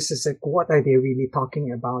just curious, is like, what are they really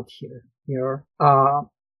talking about here?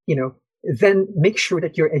 Then make sure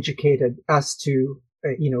that you're educated as to,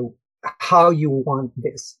 how you want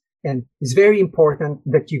this. And it's very important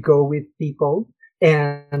that you go with people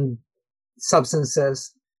and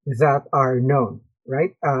substances that are known,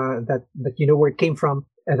 right? That you know where it came from,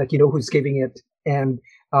 and that you know who's giving it. And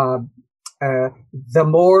the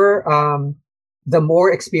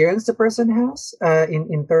more experience the person has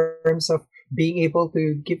in terms of being able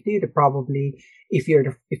to give to you, probably, if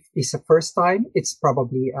it's the first time, it's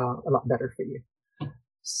probably a lot better for you.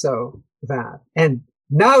 So that. And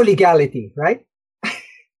now legality, right?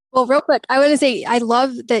 Well, real quick, I want to say, I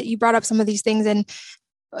love that you brought up some of these things. And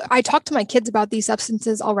I talk to my kids about these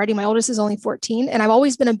substances already. My oldest is only 14. And I've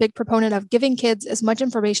always been a big proponent of giving kids as much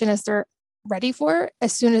information as they're ready for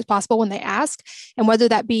as soon as possible when they ask. And whether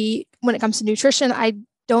that be when it comes to nutrition, I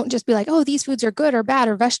don't just be like, oh, these foods are good or bad,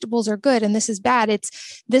 or vegetables are good and this is bad.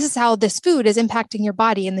 This is how this food is impacting your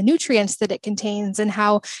body and the nutrients that it contains, and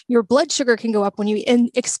how your blood sugar can go up when in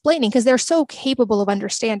explaining, because they're so capable of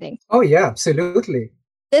understanding. Oh, yeah, absolutely.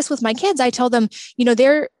 This with my kids, I tell them,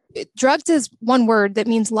 drugs is one word that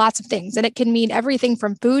means lots of things, and it can mean everything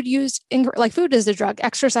from food used, like food is a drug,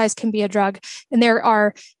 exercise can be a drug, and there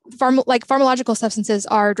are pharmacological substances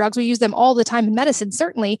are drugs. We use them all the time in medicine,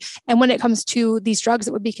 certainly. And when it comes to these drugs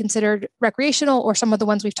that would be considered recreational, or some of the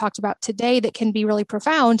ones we've talked about today that can be really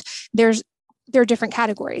profound, there are different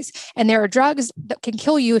categories. And there are drugs that can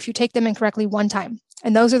kill you if you take them incorrectly one time.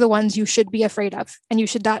 And those are the ones you should be afraid of, and you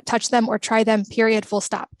should not touch them or try them, period, full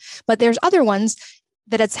stop. But there's other ones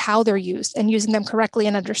that it's how they're used, and using them correctly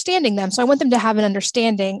and understanding them. So I want them to have an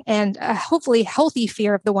understanding and hopefully healthy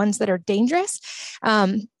fear of the ones that are dangerous.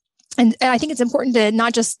 And I think it's important to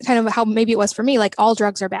not just kind of how maybe it was for me, like all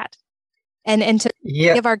drugs are bad, and to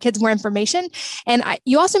give our kids more information. And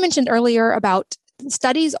you also mentioned earlier about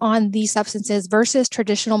studies on these substances versus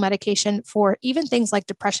traditional medication for even things like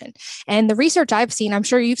depression. And the research I've seen, I'm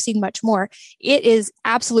sure you've seen much more, it is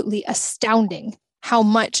absolutely astounding how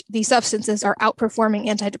much these substances are outperforming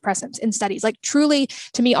antidepressants in studies. Like, truly,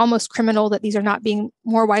 to me, almost criminal that these are not being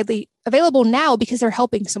more widely available now, because they're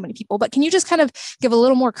helping so many people. But can you just kind of give a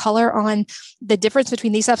little more color on the difference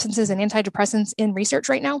between these substances and antidepressants in research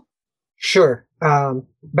right now? Sure.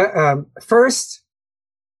 First,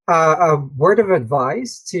 a word of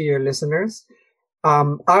advice to your listeners.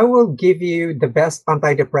 I will give you the best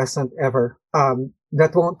antidepressant ever.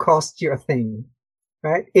 That won't cost you a thing,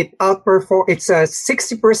 right? It's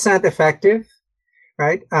 60% effective,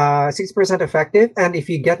 right? 60% effective. And if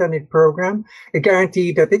you get on a program, I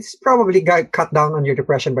guarantee that it's probably cut down on your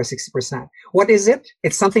depression by 60%. What is it?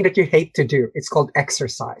 It's something that you hate to do. It's called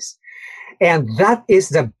exercise. And that is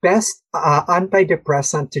the best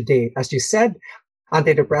antidepressant to date. As you said,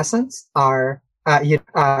 antidepressants are,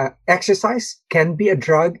 exercise can be a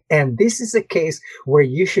drug. And this is a case where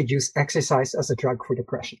you should use exercise as a drug for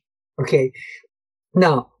depression. Okay.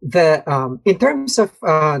 Now, in terms of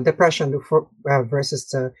depression versus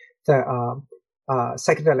the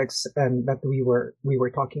psychedelics and that we were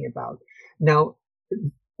talking about. Now,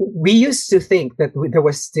 we used to think that there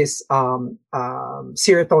was this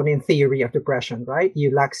serotonin theory of depression, right? You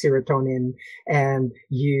lack serotonin, and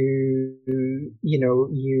you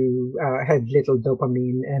had little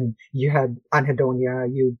dopamine, and you had anhedonia,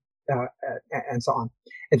 and so on.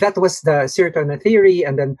 And that was the serotonin theory,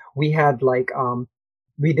 and then we had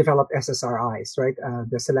we developed SSRIs, right?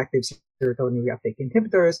 The selective serotonin reuptake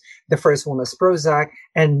inhibitors. The first one was Prozac,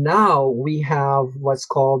 and now we have what's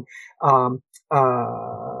called SNRI,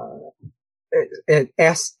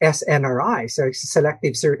 so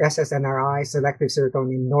SSNRI, selective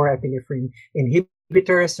serotonin norepinephrine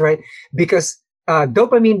inhibitors, right? Because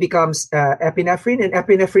dopamine becomes epinephrine, and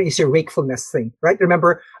epinephrine is your wakefulness thing, right?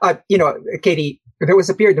 Remember, Katie, there was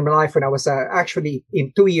a period in my life when I was actually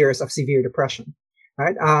in 2 years of severe depression,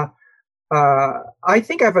 right? I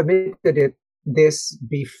think I've admitted this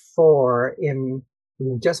before in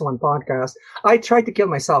just one podcast. I tried to kill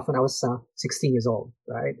myself when I was 16 years old,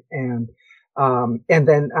 right? And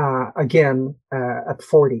then again at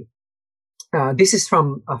 40. This is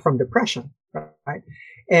from depression, right?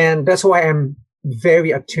 And that's why I'm very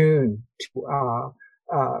attuned to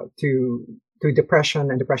depression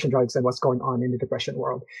and depression drugs and what's going on in the depression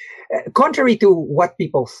world. Contrary to what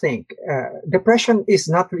people think, depression is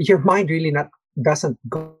not, your mind really doesn't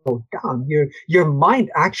go down. Your mind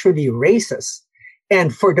actually races.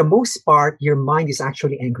 And for the most part, your mind is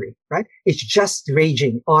actually angry, right? It's just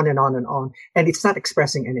raging on and on and on, and it's not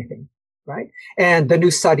expressing anything, right? And the new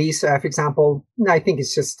studies, for example, I think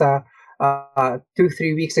it's just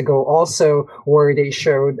 2-3 weeks ago also, where they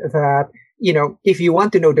showed that, if you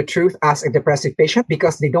want to know the truth, ask a depressive patient,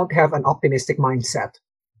 because they don't have an optimistic mindset,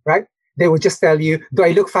 right? They will just tell you, do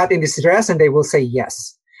I look fat in this dress? And they will say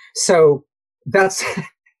yes. So that's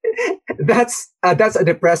that's a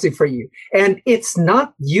depressive for you, and it's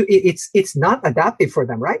not it's not adaptive for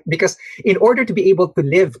them, right? Because in order to be able to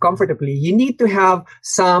live comfortably, you need to have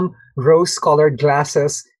some rose-colored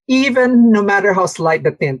glasses, even no matter how slight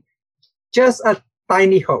the tint, just a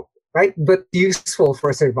tiny hope, right? But useful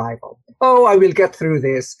for survival. Oh, I will get through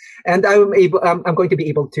this, and I'm going to be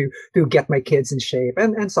able to get my kids in shape,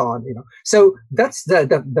 and so on. So that's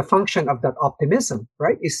the function of that optimism,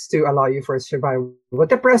 right? Is to allow you for survival. But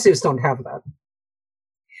depressives don't have that.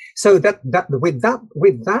 So that with that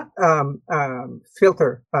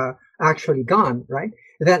filter actually gone, right?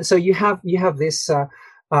 Then so you have this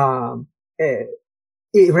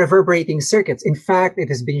reverberating circuits. In fact, it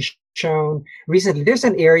has been shown recently. There's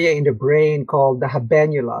an area in the brain called the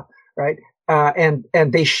habenula, right? And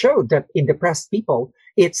they showed that in depressed people,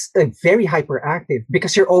 it's very hyperactive,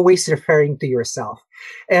 because you're always referring to yourself.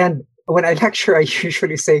 And when I lecture, I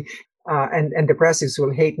usually say, and depressives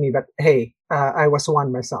will hate me, but hey, I was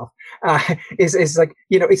one myself. Is like,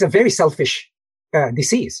 it's a very selfish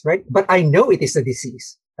disease, right? But I know it is a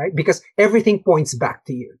disease, right? Because everything points back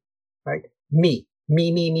to you, right? Me.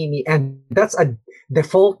 And that's a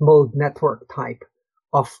default mode network type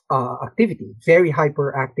of activity, very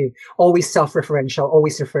hyperactive, always self-referential,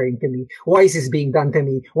 always referring to me. Why is this being done to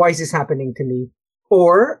me? Why is this happening to me?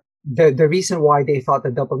 Or the reason why they thought the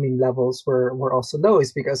dopamine levels were also low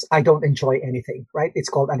is because I don't enjoy anything, right? It's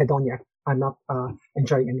called anhedonia. I'm not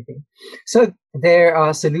enjoying anything. So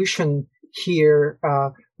their solution here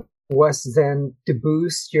was then to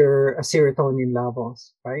boost your serotonin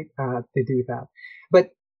levels, right? To do that.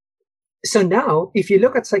 But so now, if you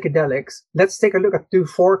look at psychedelics, let's take a look at two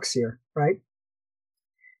forks here, right?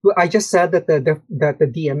 Well, I just said that the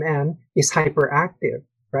DMN is hyperactive,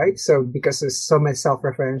 right? So because there's so much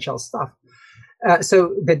self-referential stuff.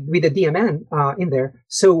 So with the DMN in there,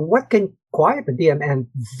 so what can quiet the DMN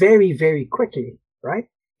very, very quickly, right?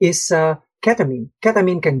 Is ketamine.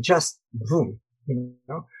 Ketamine can just boom,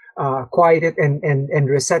 quiet it and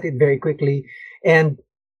reset it very quickly. And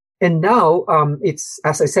now, it's,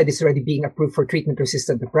 as I said, it's already being approved for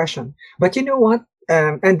treatment-resistant depression. But you know what?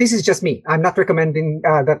 And this is just me. I'm not recommending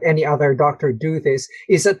that any other doctor do this.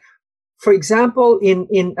 Is that, for example, in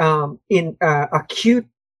acute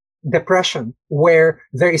depression, where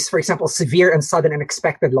there is, for example, severe and sudden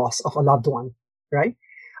unexpected loss of a loved one, right?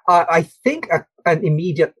 I think an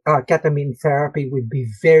immediate ketamine therapy would be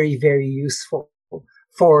very, very useful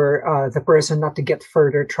for the person not to get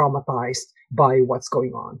further traumatized by what's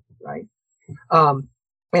going on, right?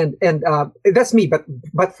 And that's me,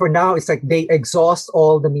 but for now, it's like they exhaust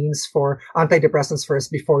all the means for antidepressants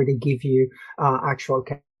first before they give you actual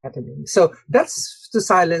ketamine. So that's to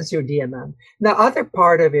silence your DMN. Now, other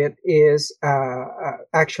part of it is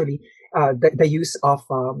actually the use of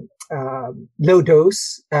low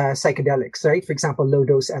dose psychedelics, right? For example, low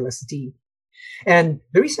dose LSD. And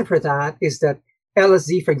the reason for that is that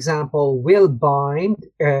LSD, for example, will bind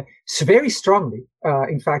very strongly,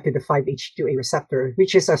 in fact, to the 5-HT2A receptor,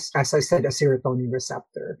 which is, as I said, a serotonin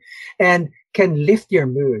receptor, and can lift your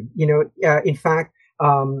mood. In fact,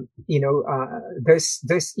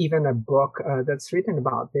 there's even a book that's written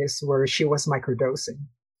about this where she was microdosing,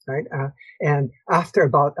 right? And after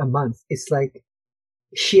about a month, it's like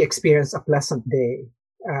she experienced a pleasant day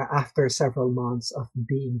after several months of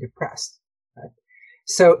being depressed. Right?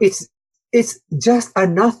 So it's just a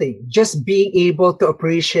nothing, just being able to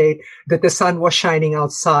appreciate that the sun was shining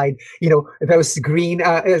outside, those green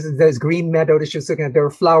meadow that she was looking at, there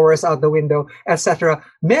were flowers out the window, etc.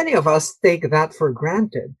 Many of us take that for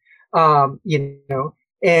granted, but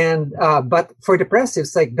for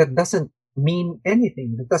depressives, like that doesn't mean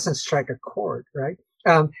anything. That doesn't strike a chord, right?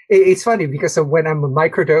 It's funny because when I'm a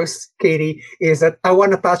microdose, Katie, is that I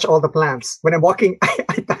want to touch all the plants. When I'm walking,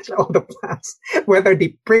 I touch all the plants, whether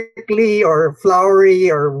they prickly or flowery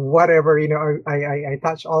or whatever, I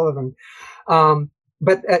touch all of them.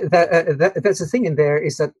 But that's the thing in there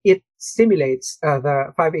is that it stimulates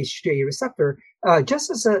the 5-HT2A receptor just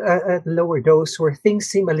as a lower dose where things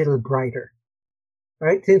seem a little brighter,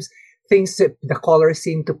 right? Things that the colors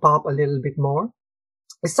seem to pop a little bit more.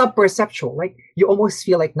 It's sub-perceptual, like you almost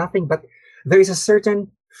feel like nothing, but there is a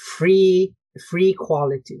certain free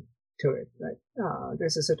quality to it, right?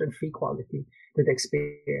 There's a certain free quality to the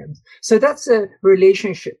experience. So that's a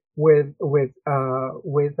relationship with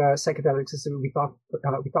psychedelics as we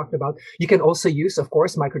talked about. You can also use, of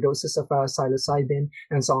course, microdoses of psilocybin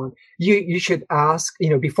and so on. You should ask,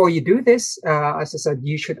 before you do this, as I said,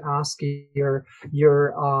 you should ask your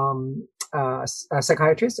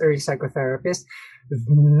psychiatrist or your psychotherapist.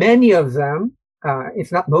 Many of them,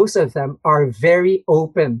 if not most of them, are very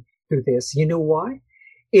open to this. You know why?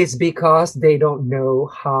 It's because they don't know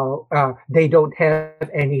how, they don't have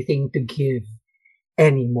anything to give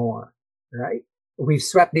anymore, right? We've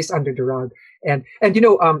swept this under the rug. And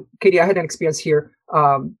Katie, I had an experience here,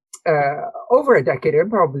 over a decade,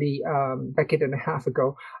 probably decade and a half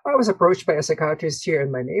ago. I was approached by a psychiatrist here in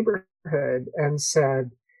my neighborhood and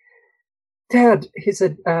said, Ted, he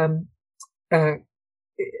said,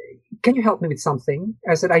 can you help me with something?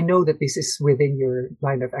 I said, I know that this is within your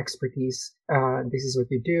line of expertise. This is what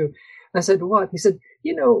you do. I said, what? He said,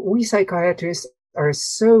 we psychiatrists are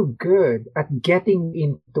so good at getting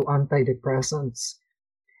into antidepressants,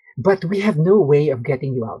 but we have no way of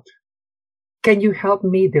getting you out. Can you help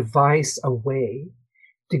me devise a way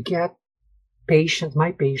to get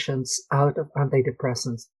my patients out of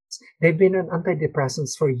antidepressants? They've been on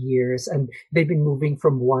antidepressants for years and they've been moving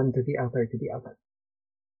from one to the other.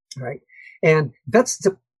 Right. And that's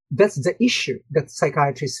the issue that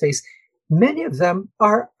psychiatrists face. Many of them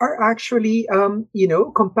are actually,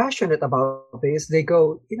 compassionate about this. They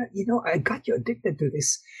go, I got you addicted to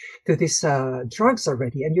this drugs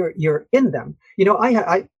already, and you're in them.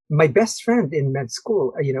 My best friend in med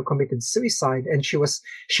school, committed suicide, and she was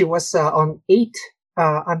on 8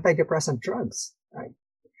 antidepressant drugs. Right.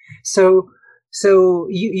 So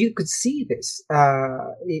you could see this,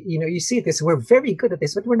 you see this, we're very good at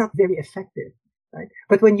this, but we're not very effective, right?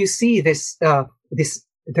 But when you see this,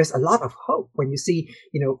 there's a lot of hope when you see,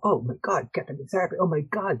 oh my God, ketamine therapy, oh my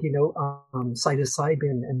God,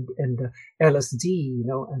 psilocybin and LSD,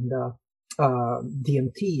 and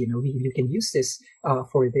DMT, you can use this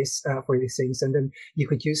for these things, and then you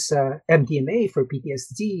could use MDMA for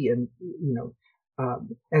PTSD, and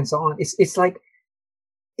and so on. It's like,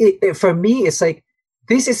 for me, it's like,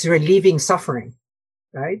 this is relieving suffering,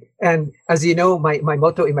 right? And as you know, my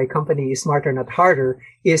motto in my company is smarter, not harder,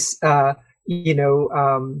 is, to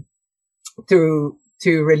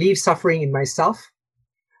relieve suffering in myself,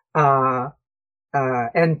 and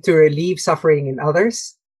to relieve suffering in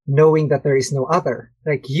others, knowing that there is no other,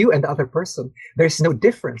 like you and the other person. There's no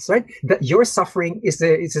difference, right? That your suffering is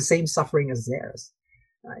the same suffering as theirs,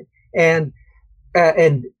 right? And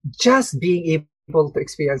just being able to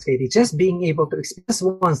experience, Katie, just being able to experience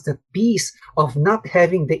once the peace of not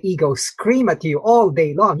having the ego scream at you all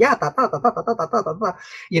day long,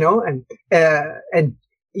 and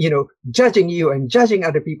judging you and judging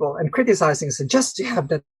other people and criticizing. So just to have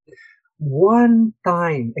that one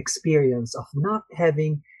time experience of not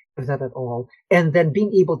having that at all, and then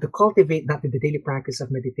being able to cultivate that in the daily practice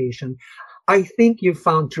of meditation, I think you've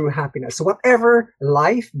found true happiness. So whatever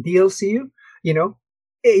life deals you,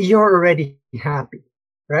 you're already happy,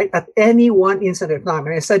 right? At any one instant of time.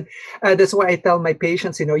 And I said, that's why I tell my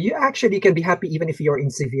patients, you actually can be happy even if you're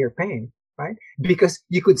in severe pain, right? Because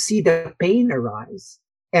you could see the pain arise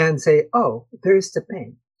and say, oh, there's the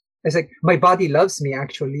pain. It's like my body loves me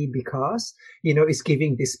actually because, it's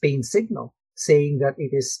giving this pain signal saying that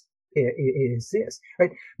it is this,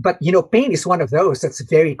 right? But, pain is one of those that's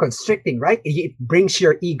very constricting, right? It brings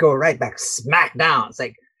your ego right back smack down. It's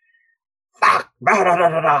like, fuck, blah, blah,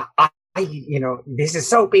 blah, blah, blah. This is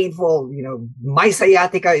so painful. My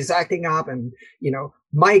sciatica is acting up and,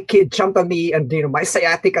 my kid jumped on me and, my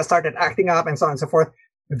sciatica started acting up and so on and so forth.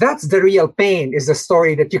 That's the real pain, is the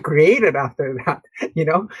story that you created after that,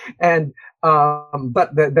 and,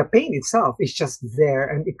 but the pain itself is just there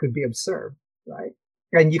and it could be observed, right?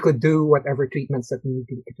 And you could do whatever treatments that need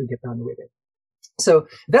to get done with it. So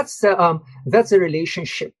that's a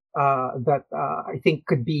relationship, that, I think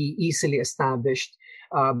could be easily established,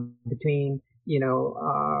 between,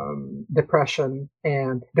 depression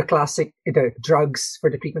and the drugs for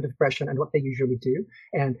the treatment of depression and what they usually do.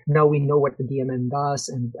 And now we know what the DMN does,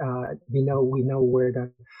 and we know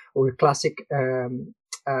where classic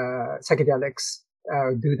psychedelics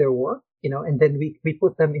do their work, and then we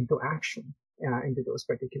put them into action into those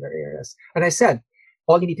particular areas. And I said,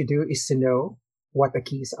 all you need to do is to know what the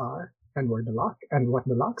keys are and what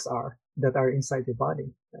the locks are that are inside your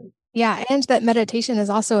body. Right? Yeah. And that meditation is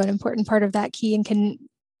also an important part of that key and can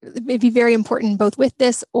be very important both with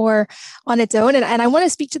this or on its own. And I want to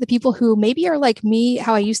speak to the people who maybe are like me,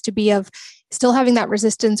 how I used to be, of still having that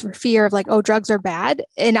resistance or fear of like, oh, drugs are bad.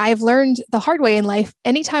 And I've learned the hard way in life,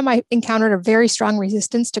 anytime I encountered a very strong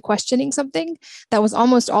resistance to questioning something, that was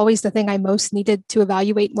almost always the thing I most needed to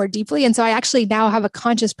evaluate more deeply. And so I actually now have a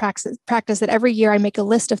conscious practice that every year I make a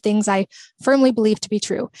list of things I firmly believe to be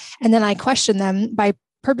true. And then I question them by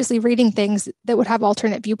purposely reading things that would have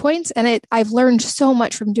alternate viewpoints. And I've learned so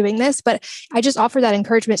much from doing this, but I just offer that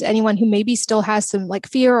encouragement to anyone who maybe still has some like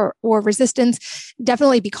fear or resistance.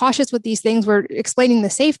 Definitely be cautious with these things. We're explaining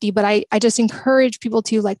the safety, but I just encourage people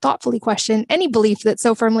to like thoughtfully question any belief that's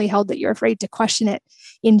so firmly held that you're afraid to question it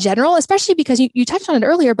in general, especially because you touched on it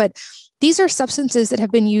earlier, but these are substances that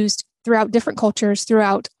have been used throughout different cultures,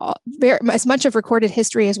 throughout as much of recorded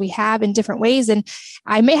history as we have in different ways. And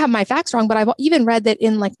I may have my facts wrong, but I've even read that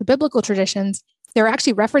in like the biblical traditions, there are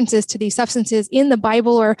actually references to these substances in the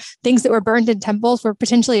Bible, or things that were burned in temples were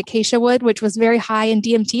potentially acacia wood, which was very high in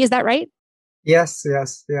DMT. Is that right? Yes.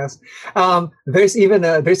 There's even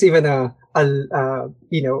a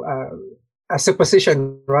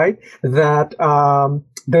supposition, right, that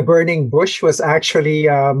the burning bush was actually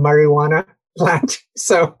a marijuana plant.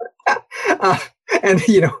 So, and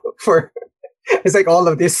for it's like all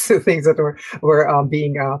of these things that were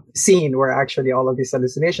being seen were actually all of these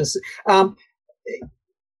hallucinations.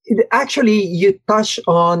 Actually, you touch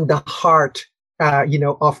on the heart,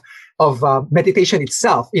 of meditation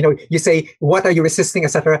itself. You say, "What are you resisting?"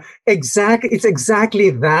 etc. It's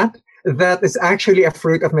exactly that is actually a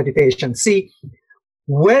fruit of meditation. See,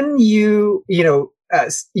 when you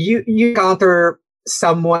encounter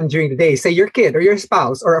someone during the day, say your kid or your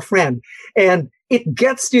spouse or a friend, and it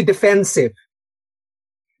gets you defensive,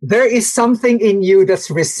 there is something in you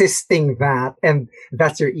that's resisting that, and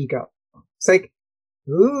that's your ego. It's like,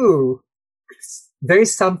 ooh, there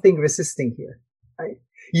is something resisting here, right?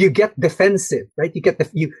 You get defensive, right?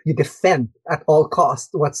 You defend at all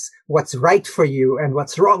costs what's right for you and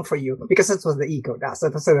what's wrong for you, because that's what the ego does.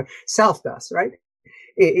 That's what the self does, right?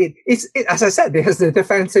 It's as I said, it has the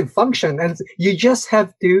defensive function, and you just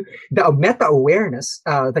have to, the meta awareness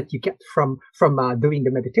that you get from doing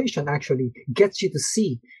the meditation actually gets you to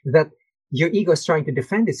see that your ego is trying to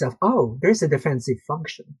defend itself. Oh, there's a defensive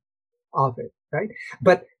function of it, right?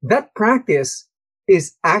 But that practice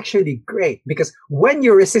is actually great, because when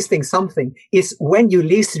you're resisting something is when you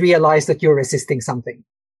least realize that you're resisting something,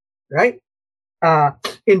 right?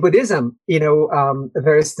 In Buddhism,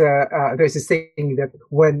 there's this thing that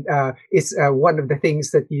when it's one of the things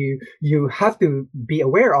that you have to be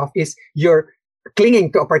aware of is you're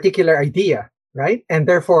clinging to a particular idea, right? And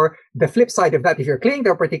therefore, the flip side of that, if you're clinging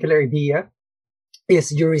to a particular idea,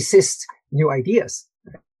 is you resist new ideas.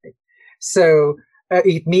 Right? So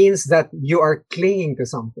it means that you are clinging to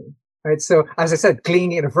something. Right. So as I said,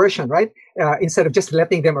 clinging in aversion, right? Instead of just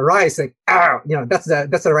letting them arise, like, that's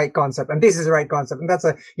the right concept. And this is the right concept. And that's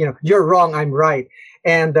you're wrong, I'm right.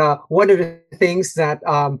 And, one of the things that,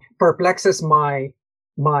 perplexes my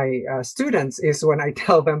students is when I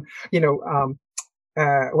tell them,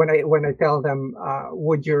 when I tell them,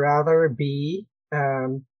 would you rather be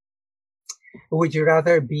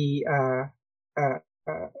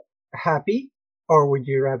happy, or would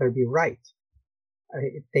you rather be right?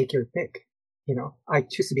 Take your pick. I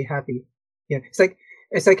choose to be happy. It's like,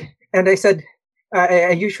 and I said,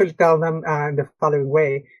 I usually tell them the following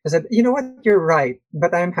way. I said, you know what, you're right,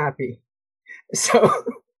 but I'm happy. So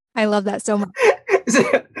I love that so much. So,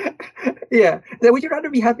 yeah. So would you rather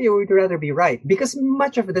be happy or would you rather be right? Because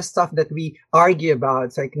much of the stuff that we argue about,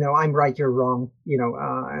 it's like, no, I'm right, you're wrong,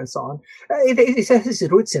 and so on. It has its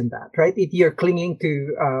roots in that, right? You're clinging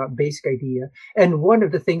to basic idea. And one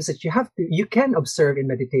of the things that you can observe in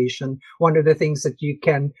meditation, one of the things that you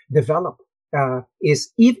can develop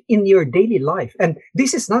is in your daily life. And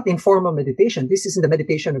this is not informal meditation. This is in the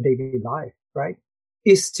meditation of daily life, right?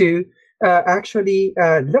 Is to actually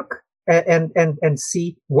look and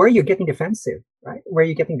see where you're getting defensive, right? Where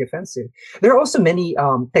you're getting defensive. There are also many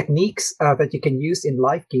techniques that you can use in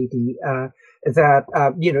life, Katie,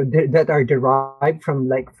 that are derived from,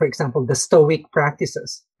 like, for example, the Stoic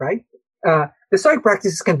practices, right? The Stoic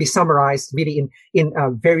practices can be summarized really in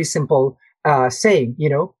a very simple saying,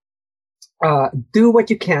 do what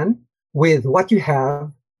you can with what you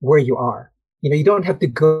have where you are. You don't have to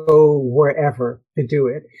go wherever to do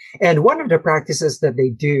it. And one of the practices that they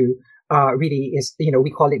do really is,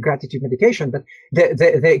 we call it gratitude meditation, but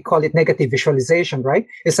they call it negative visualization, right?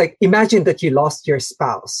 It's like, imagine that you lost your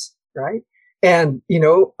spouse, right? And,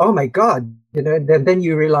 oh my God, then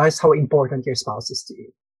you realize how important your spouse is to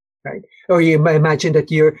you, right? Or you imagine that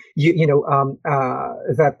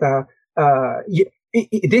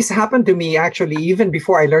this happened to me actually even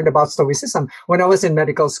before I learned about Stoicism. When I was in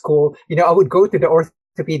medical school, I would go to the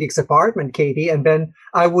orthopedics department, Katie, and then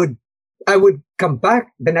I would come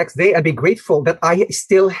back the next day and be grateful that I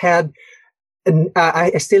still had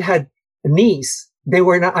knees. They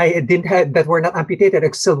were not that were not amputated. I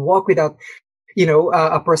could still walk without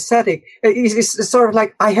a prosthetic. It's sort of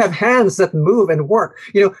like I have hands that move and work.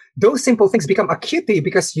 Those simple things become acute to you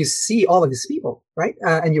because you see all of these people, right?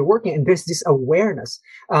 And you're working, and there's this awareness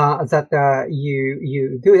that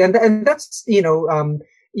you do, and that's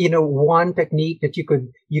one technique that you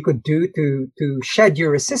could do to shed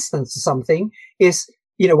your resistance to something is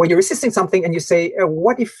when you're resisting something and you say,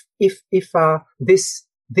 what if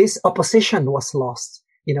this opposition was lost?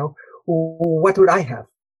 What would I have?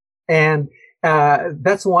 And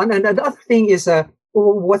that's one. And the other thing is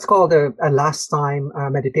what's called a last time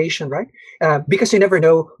meditation, right? Because you never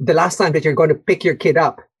know the last time that you're going to pick your kid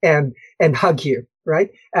up and hug you, right?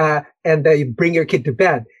 And you bring your kid to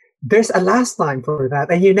bed. There's a last time for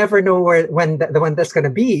that, and you never know when that's going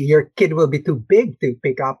to be. Your kid will be too big to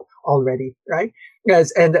pick up already, right?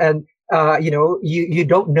 Yes, and you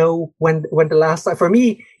don't know when the last time. For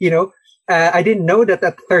me, I didn't know that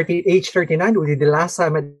at age 39 would be the last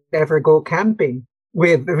time I'd ever go camping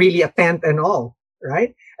with really a tent and all,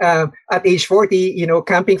 right? At age 40,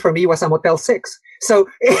 camping for me was a Motel 6. So,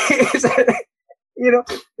 that's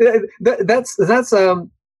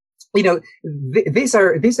these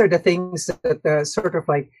are the things that sort of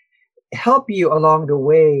like help you along the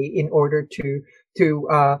way in order to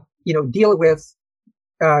deal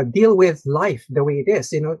with life the way it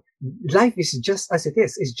is. Life is just as it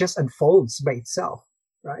is. It just unfolds by itself,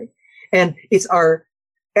 right? And it's our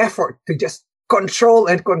effort to just control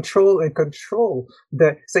and control and control.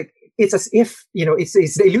 It's as if, it's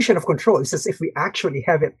the illusion of control. It's as if we actually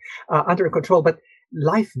have it under control, but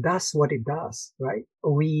life does what it does, right?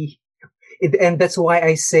 And that's why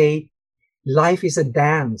I say life is a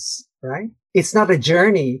dance, right? It's not a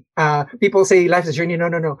journey. People say life's a journey.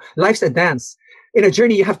 No. Life's a dance. In a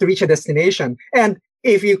journey, you have to reach a destination. And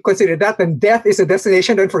if you consider that, then death is a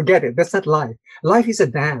destination. Don't forget it. That's not life. Life is a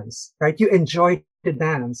dance, right? You enjoy the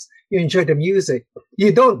dance. You enjoy the music.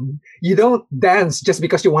 You don't dance just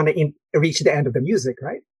because you want to reach the end of the music,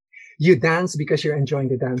 right? You dance because you're enjoying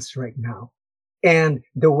the dance right now. And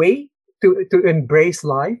the way to embrace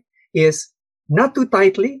life is not too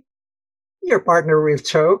tightly. Your partner will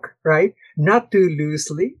choke, right? Not too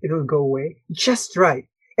loosely. It will go away. Just right.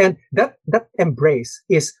 And that embrace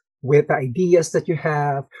is with the ideas that you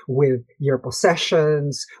have, with your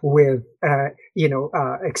possessions, with,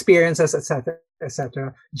 experiences,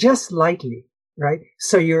 etc. Just lightly, right?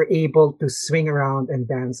 So you're able to swing around and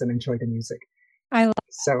dance and enjoy the music. I love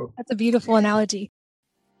that. So that's a beautiful analogy.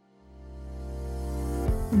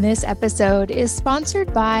 This episode is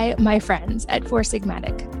sponsored by my friends at Four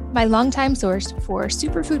Sigmatic, my longtime source for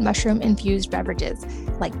superfood mushroom-infused beverages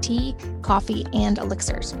like tea, coffee, and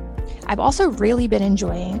elixirs. I've also really been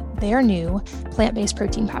enjoying their new plant-based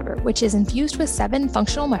protein powder, which is infused with 7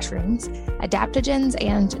 functional mushrooms, adaptogens,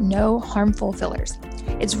 and no harmful fillers.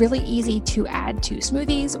 It's really easy to add to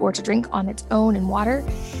smoothies or to drink on its own in water.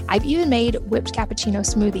 I've even made whipped cappuccino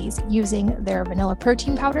smoothies using their vanilla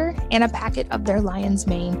protein powder and a packet of their Lion's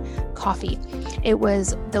Mane coffee. It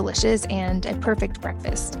was delicious and a perfect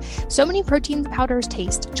breakfast. So many protein powders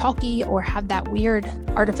taste chalky or have that weird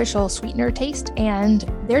artificial sweetener taste, and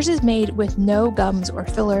theirs is made with no gums or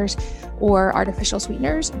fillers or artificial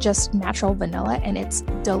sweeteners, just natural vanilla, and it's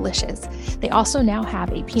delicious. They also now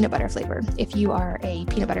have a peanut butter flavor, if you are a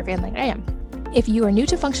peanut butter fan like I am. If you are new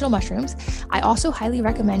to functional mushrooms, I also highly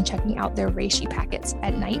recommend checking out their reishi packets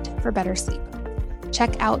at night for better sleep.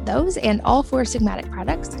 Check out those and all Four Sigmatic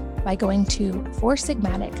products by going to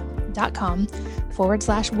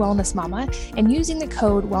foursigmatic.com/wellnessmama and using the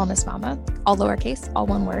code wellnessmama, all lowercase, all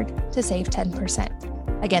one word, to save 10%.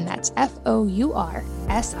 Again, that's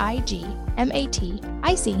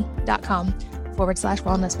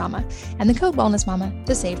foursigmatic.com/wellnessmama and the code wellnessmama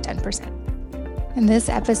to save 10%. And this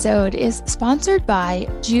episode is sponsored by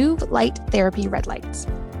Juve Light Therapy Red Lights.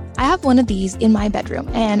 I have one of these in my bedroom,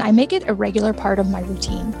 and I make it a regular part of my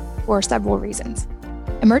routine for several reasons.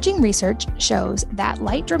 Emerging research shows that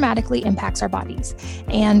light dramatically impacts our bodies,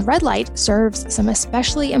 and red light serves some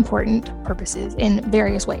especially important purposes in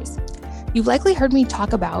various ways. You've likely heard me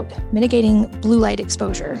talk about mitigating blue light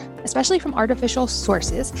exposure, especially from artificial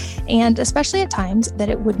sources, and especially at times that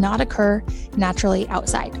it would not occur naturally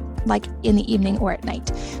outside, like in the evening or at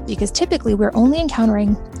night, because typically we're only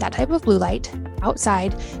encountering that type of blue light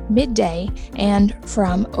outside, midday, and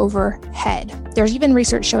from overhead. There's even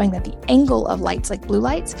research showing that the angle of lights like blue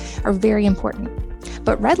lights are very important.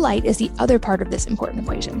 But red light is the other part of this important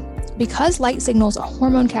equation. Because light signals a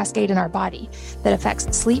hormone cascade in our body that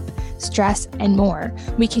affects sleep, stress, and more,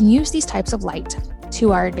 we can use these types of light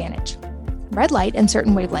to our advantage. Red light in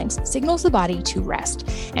certain wavelengths signals the body to rest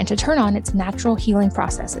and to turn on its natural healing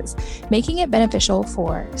processes, making it beneficial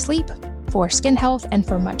for sleep, for skin health, and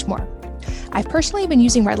for much more. I've personally been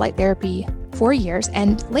using red light therapy for years,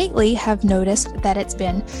 and lately have noticed that it's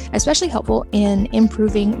been especially helpful in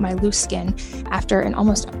improving my loose skin after an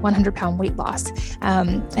almost 100-pound weight loss.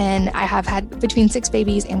 And I have had between 6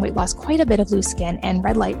 babies and weight loss quite a bit of loose skin, and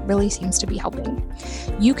red light really seems to be helping.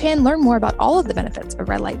 You can learn more about all of the benefits of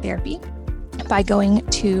red light therapy by going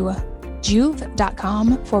to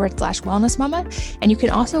juve.com/wellnessmama. And you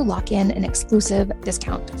can also lock in an exclusive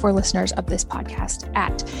discount for listeners of this podcast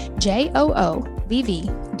at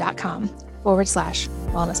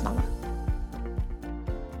joovv.com/wellnessmama.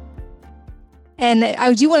 And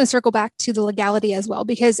I do want to circle back to the legality as well,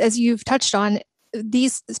 because as you've touched on,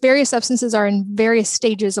 these various substances are in various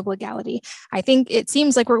stages of legality. I think it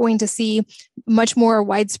seems like we're going to see much more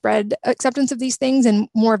widespread acceptance of these things and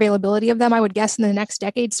more availability of them, I would guess, in the next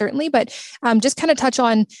decade, certainly. But just kind of touch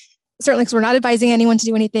on, certainly because we're not advising anyone to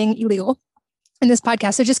do anything illegal in this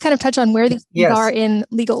podcast. So just kind of touch on where these things are in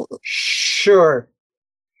legal. Sure.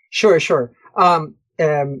 As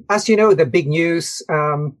you know, the big news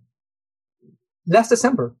last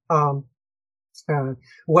December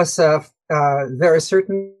was there are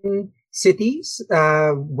certain cities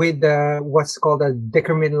with what's called a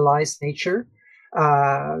decriminalized nature.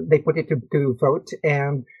 They put it to vote,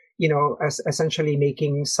 and as essentially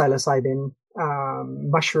making psilocybin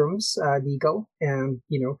mushrooms legal, and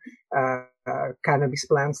cannabis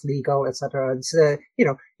plants legal, etc. It's you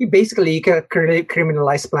can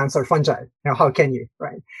criminalize plants or fungi. Now, how can you,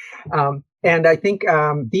 right? And I think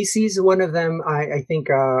DC is one of them. I think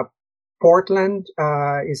Portland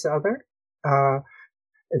is the other.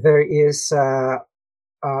 There is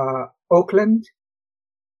Oakland,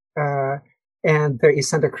 and there is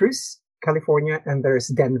Santa Cruz, California, and there's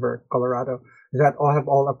Denver, Colorado, that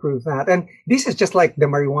all approved that. And this is just like the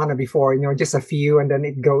marijuana before, just a few, and then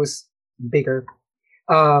it goes bigger.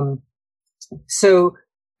 So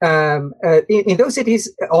in those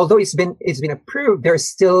cities, although it's been approved, there's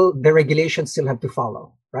still the regulations still have to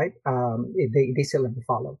follow, right? They still have to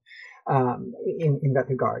follow in that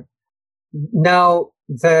regard. Now,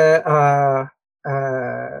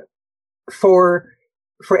 for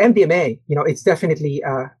MDMA, it's definitely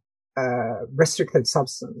a restricted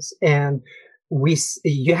substance, and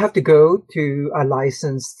you have to go to a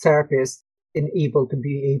licensed therapist and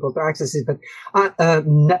be able to access it. But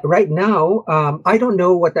right now, I don't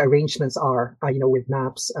know what the arrangements are, with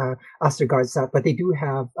MAPS as regards that, but they do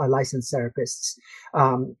have licensed therapists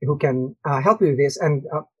who can help you with this and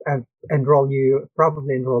enroll you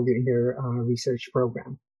in their research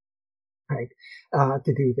program, right?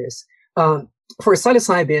 To do this. For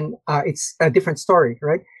psilocybin, it's a different story,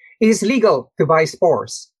 right? It is legal to buy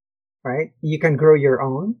spores right? You can grow your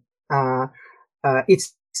own.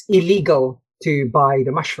 It's illegal to buy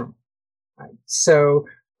the mushroom, right? So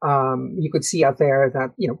you could see out there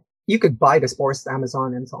that you could buy the spores at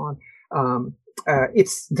Amazon and so on.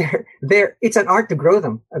 It's it's an art to grow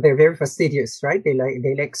them. They're very fastidious, right? They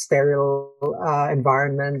like sterile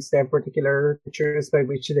environments. They have particular temperatures by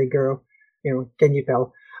which they grow. Can you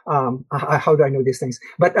tell? How do I know these things?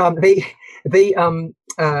 But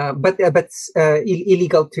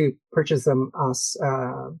illegal to purchase them as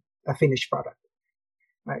a finished product,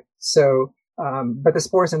 right? So, but the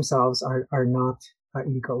spores themselves are not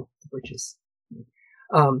illegal to purchase.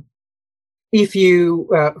 If you,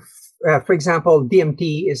 for example,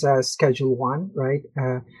 DMT is a Schedule 1, right?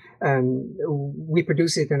 And we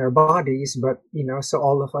produce it in our bodies, but so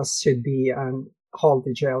all of us should be hauled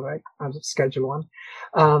to jail, right? Schedule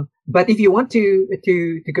 1. But if you want to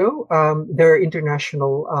go, there are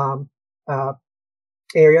international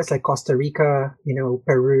areas like Costa Rica,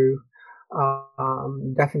 Peru,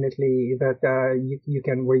 definitely that you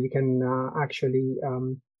can actually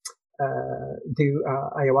do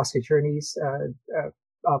ayahuasca journeys.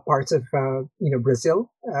 Parts of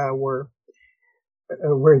Brazil, where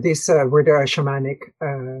there are shamanic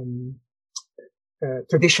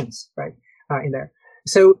traditions, right, in there.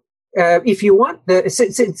 So if you want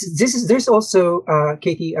there's also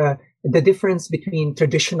Katie, the difference between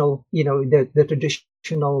traditional, the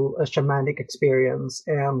traditional shamanic experience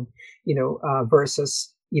and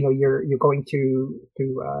versus you're going to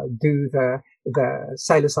do the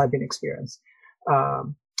psilocybin experience.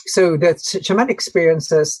 So the shamanic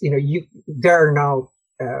experiences, there are now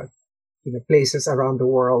places around the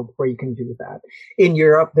world where you can do that. In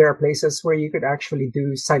Europe, there are places where you could actually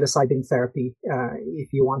do psilocybin therapy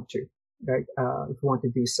if you want to, right? If you want to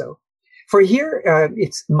do so. For here,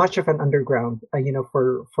 it's much of an underground,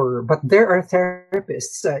 but there are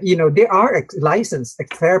therapists, there are licensed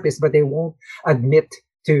therapists, but they won't admit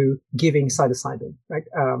to giving psilocybin, right?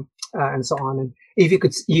 And so on. And if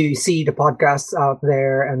you see the podcasts out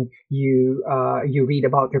there and you read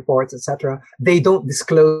about reports, etc., they don't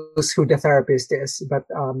disclose who the therapist is, but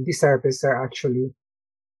these therapists are actually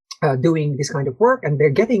doing this kind of work, and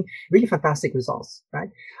they're getting really fantastic results,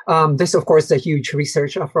 right? There's of course the huge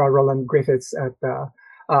research of Roland Griffiths at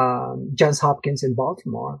Johns Hopkins in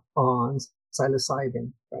Baltimore on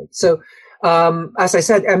psilocybin, right? So as I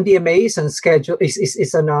said, MDMA is on schedule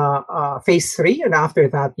is on phase 3, and after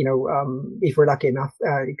that, if we're lucky enough,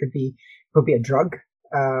 it could be a drug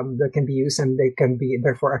that can be used, and they can be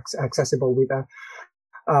therefore accessible with a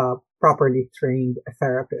properly trained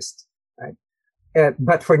therapist, right?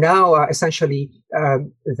 But for now, essentially,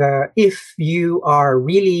 if you are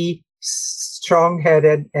really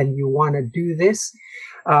strong-headed and you want to do this,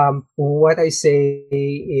 what I say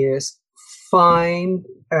is find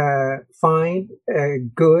a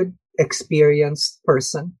good, experienced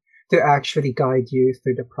person to actually guide you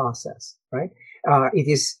through the process, right? It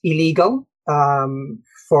is illegal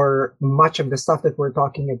for much of the stuff that we're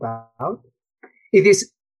talking about. It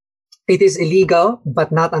is illegal,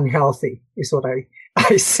 but not unhealthy, is what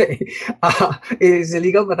I say. It is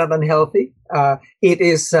illegal, but not unhealthy. It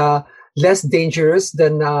is less dangerous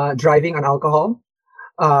than driving on alcohol.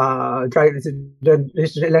 Less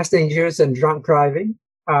dangerous than drunk driving,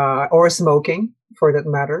 or smoking, for that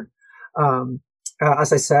matter.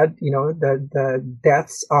 As I said, the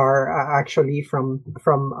deaths are actually from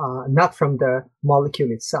not from the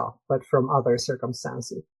molecule itself, but from other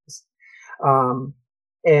circumstances.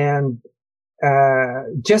 And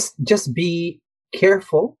just be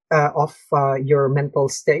careful of your mental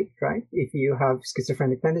state, right? If you have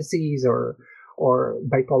schizophrenic tendencies or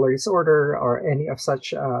bipolar disorder or any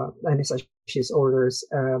such disorders,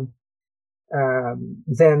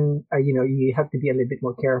 then you have to be a little bit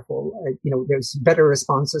more careful. There's better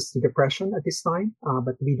responses to depression at this time,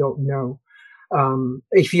 but we don't know.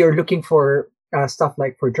 If you're looking for stuff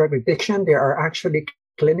like for drug addiction, there are actually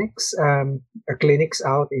clinics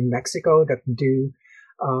out in Mexico that do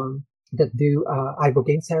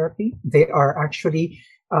ibogaine therapy. They are actually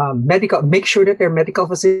medical. Make sure that they're medical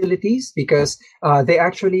facilities, because they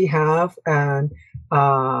actually have an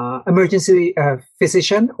emergency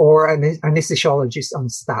physician or an anesthesiologist on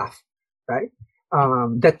staff, right?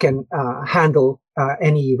 That can handle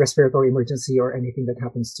any respiratory emergency or anything that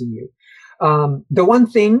happens to you. The one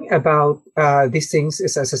thing about these things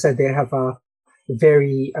is, as I said, they have a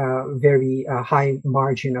very high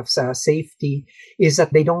margin of safety, is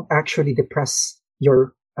that they don't actually depress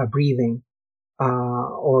your breathing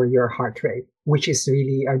or your heart rate, which is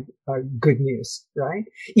really a good news, right?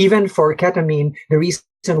 Even for ketamine, the reason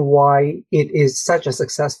why it is such a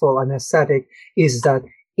successful anesthetic is that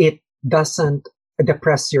it doesn't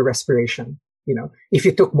depress your respiration. If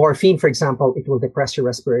you took morphine, for example, it will depress your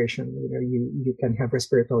respiration. You can have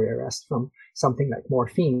respiratory arrest from something like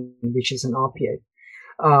morphine, which is an opiate.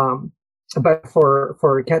 But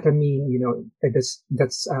for ketamine,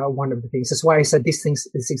 that's one of the things. That's why I said these things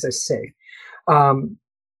are safe.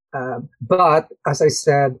 But as I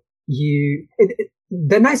said,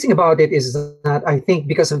 the nice thing about it is that I think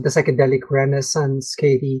because of the psychedelic renaissance,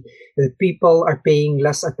 Katie, that people are paying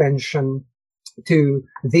less attention to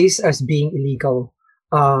this as being illegal.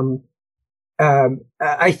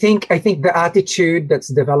 I think the attitude that's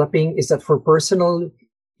developing is that for personal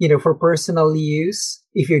use,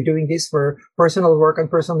 if you're doing this for personal work and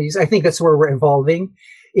personal use, I think that's where we're evolving.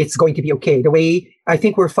 It's going to be okay. The way I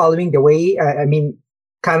think we're following the way,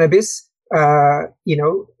 cannabis,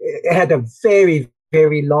 it had a very,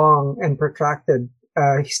 very long and protracted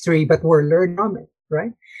history, but we're learning from it,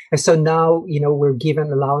 right? And so now, we're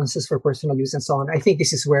given allowances for personal use and so on. I think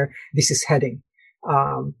this is where this is heading.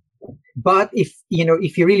 But if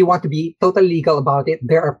you really want to be totally legal about it,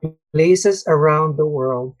 there are places around the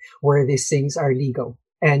world where these things are legal,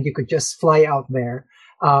 and you could just fly out there.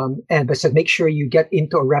 But so make sure you get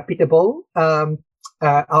into a reputable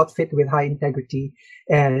outfit with high integrity,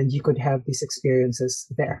 and you could have these experiences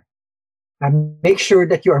there. And make sure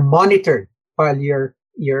that you are monitored while you're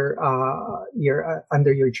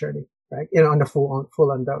under your journey, right? On a full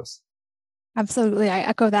on dose. Absolutely. I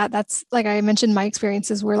echo that. That's, like I mentioned, my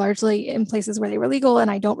experiences were largely in places where they were legal,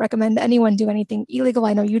 and I don't recommend anyone do anything illegal.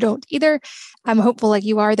 I know you don't either. I'm hopeful, like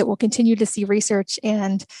you are, that we'll continue to see research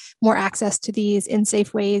and more access to these in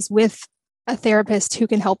safe ways with a therapist who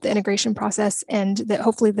can help the integration process, and that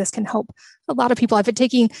hopefully this can help a lot of people. I've been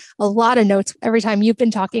taking a lot of notes every time you've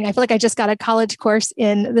been talking. I feel like I just got a college course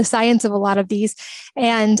in the science of a lot of these,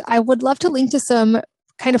 and I would love to link to some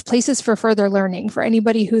kind of places for further learning for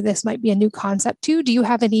anybody who this might be a new concept to. Do you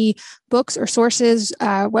have any books or sources,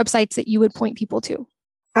 websites that you would point people to?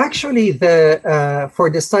 Actually, for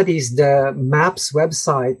the studies, the MAPS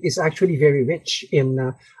website is actually very rich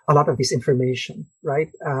in a lot of this information,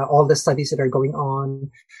 right? All the studies that are going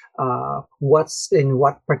on, what's in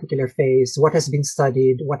what particular phase, what has been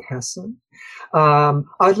studied, what hasn't.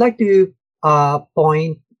 I'd like to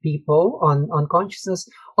point people on consciousness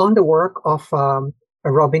on the work of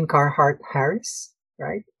Robin Carhart Harris,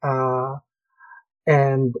 right?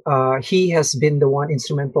 And he has been the one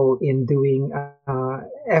instrumental in doing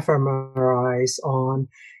fMRIs on,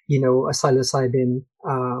 a psilocybin,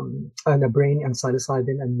 on the brain and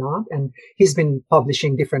psilocybin and not. And he's been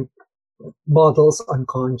publishing different models on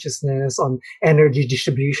consciousness, on energy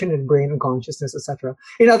distribution in brain and consciousness, etc.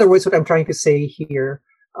 In other words, what I'm trying to say here,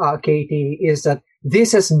 Katie, is that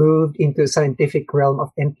this has moved into the scientific realm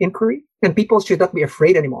of inquiry, and people should not be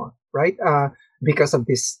afraid anymore, right? Because of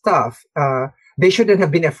this stuff. They shouldn't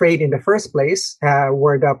have been afraid in the first place,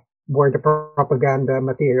 were the propaganda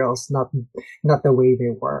materials not the way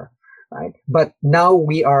they were, right? But now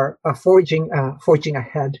we are forging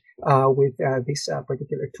ahead with these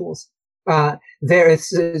particular tools. There is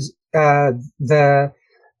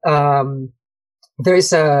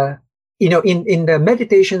there's a in the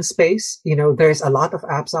meditation space, there's a lot of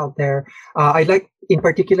apps out there. I like in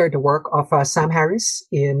particular the work of Sam Harris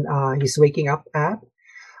in his Waking Up app.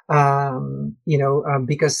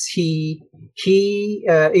 Because he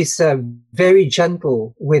is very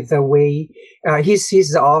gentle with the way he's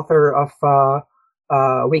the author of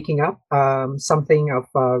Waking Up, something of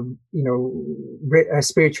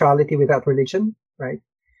spirituality without religion, right?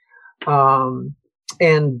 It's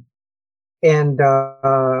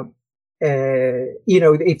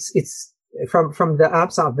from the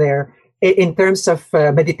apps out there in terms of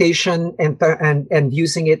meditation and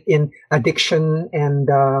using it in addiction and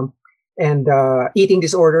eating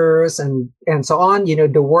disorders and so on.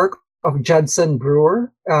 The work of Judson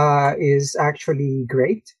Brewer is actually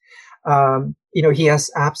great. He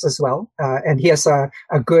has apps as well, and he has a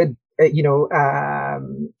good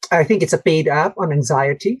I think it's a paid app on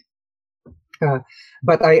anxiety,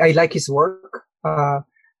 but I like his work.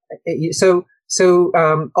 So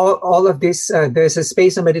all of this, there's a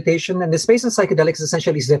space on meditation, and the space on psychedelics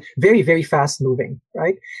essentially is very, very fast moving,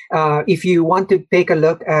 right? If you want to take a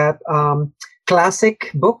look at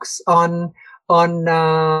classic books on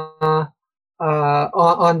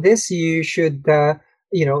this, you should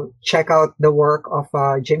check out the work of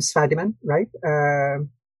James Fadiman, right?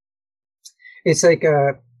 It's like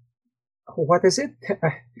what is it?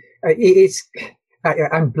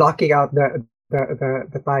 I'm blocking out the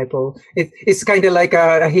title. It's kind of like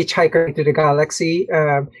a Hitchhiker to the Galaxy.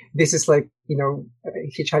 This is like,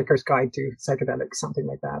 Hitchhiker's Guide to Psychedelics, something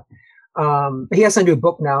like that. he has a new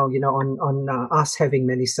book now, on us having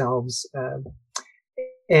many selves,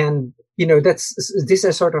 and these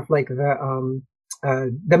are sort of like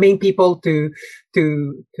the main people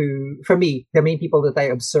for me, the main people that I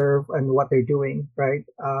observe and what they're doing, right?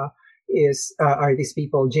 Are these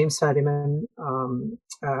people: James Fadiman,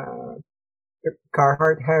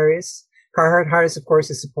 Carhart Harris. Carhart Harris, of course,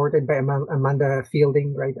 is supported by Amanda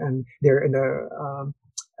Fielding, right? And they're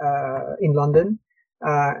in London.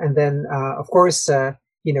 And then, of course,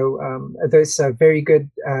 there's a very good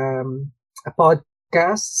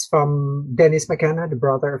podcasts from Dennis McKenna, the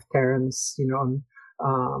brother of Terrence, on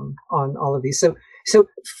all of these. So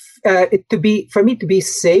for me to be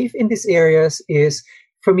safe in these areas is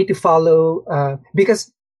for me to follow, because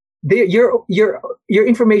your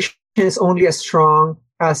information is only as strong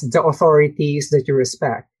as the authorities that you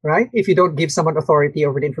respect, right? If you don't give someone authority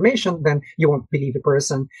over the information, then you won't believe the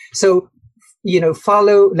person. So,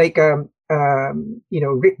 follow like,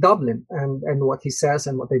 Rick Dublin and what he says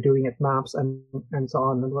and what they're doing at MAPS and so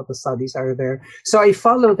on, and what the studies are there. So I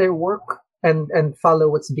follow their work and follow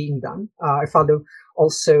what's being done. I follow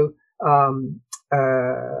also,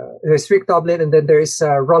 there's Rick Dublin, and then there's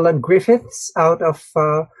Roland Griffiths out of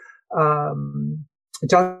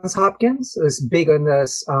Johns Hopkins, is big on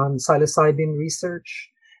this psilocybin research.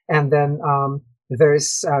 And then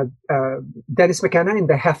there's Dennis McKenna in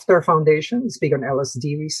the Hefter Foundation, is big on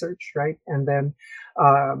LSD research, right? And then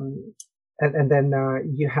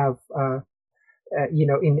you have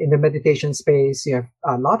in the meditation space, you have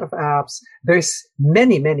a lot of apps. There's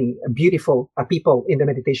many beautiful people in the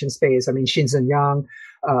meditation space. I mean, Shinzen Yang,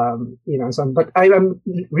 so on. But I'm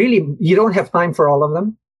really, you don't have time for all of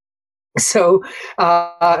them. So,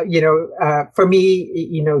 for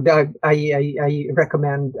me, I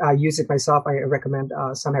recommend, I use it myself. I recommend,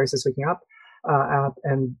 Sam Harris's Waking Up, app.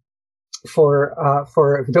 And for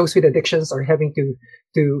those with addictions or having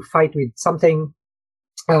to fight with something,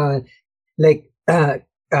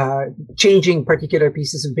 changing particular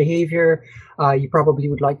pieces of behavior, you probably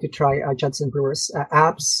would like to try, Judson Brewer's,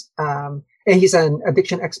 apps. And he's an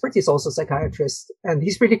addiction expert. He's also a psychiatrist, and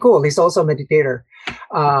he's pretty cool. He's also a meditator,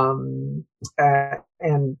 and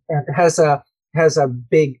has a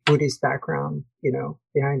big Buddhist background,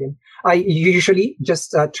 behind him. I usually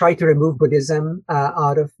just try to remove Buddhism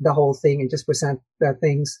out of the whole thing and just present the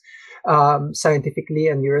things scientifically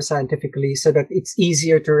and neuroscientifically, so that it's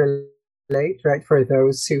easier to relate, right, for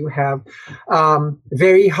those who have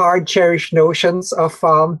very hard, cherished notions of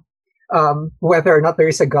whether or not there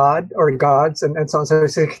is a God or gods and so on. So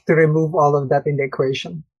to remove all of that in the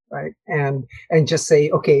equation, right? And just say,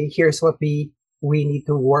 okay, here's what we need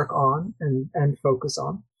to work on and focus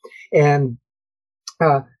on. And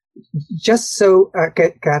just so,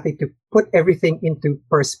 Kathy, to put everything into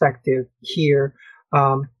perspective here,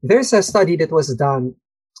 there's a study that was done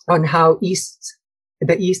on how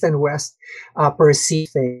the East and West perceive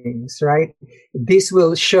things, right? This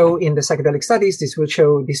will show in the psychedelic studies. This will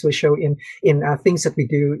show in things that we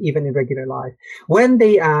do even in regular life. When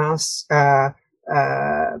they ask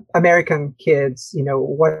American kids,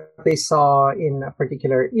 what they saw in a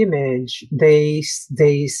particular image, they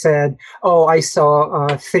said, "Oh, I saw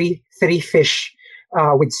three fish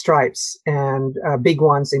with stripes and big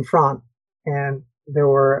ones in front, and there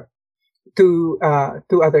were two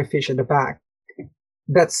other fish in the back."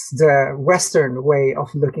 That's the Western way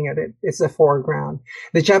of looking at it. It's a foreground.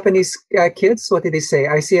 The Japanese kids, what did they say?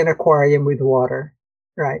 "I see an aquarium with water,"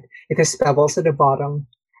 right? It has pebbles at the bottom.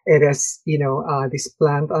 It has, this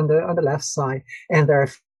plant on the left side, and there are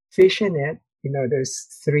fish in it. There's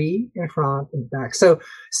three in front and back. So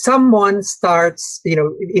someone starts, in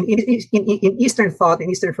Eastern thought, in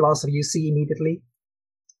Eastern philosophy, you see immediately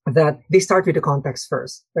that they start with the context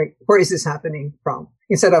first, right? Where is this happening from?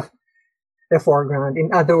 Instead of the foreground.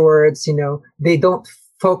 In other words, they don't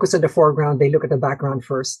focus on the foreground. They look at the background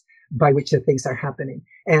first, by which the things are happening.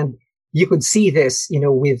 And you could see this,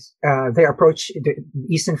 with their approach to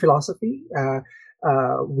Eastern philosophy,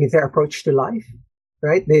 with their approach to life,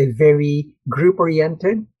 right? They're very group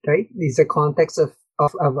oriented, right? These are contexts of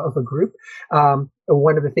a group.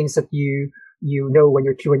 One of the things that when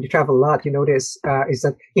you travel a lot, you notice is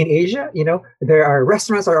that in Asia, there are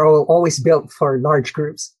restaurants are always built for large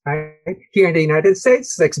groups, right? Here in the United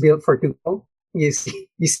States, it's built for two people. You see,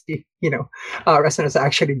 restaurants are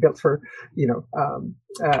actually built for,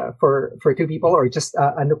 for two people or just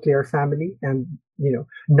a nuclear family, and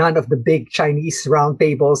none of the big Chinese round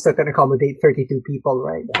tables that can accommodate 32 people,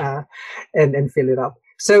 right? And fill it up.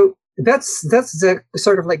 So that's the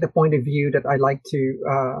sort of like the point of view that I like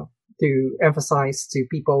to emphasize to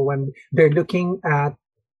people when they're looking at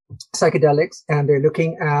psychedelics, and they're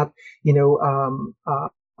looking at,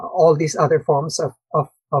 all these other forms of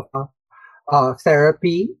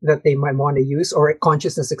therapy that they might want to use, or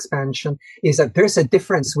consciousness expansion, is that there's a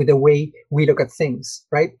difference with the way we look at things,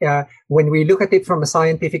 right? When we look at it from a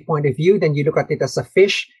scientific point of view, then you look at it as a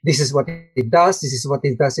fish. This is what it does. This is what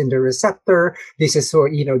it does in the receptor. This is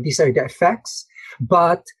what, these are the effects.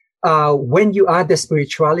 But when you add the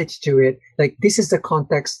spirituality to it, like, this is the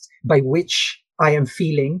context by which I am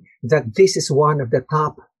feeling that this is one of the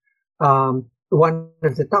top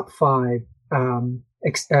 5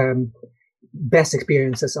 best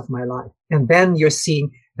experiences of my life. And then you're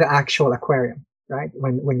seeing the actual aquarium, right?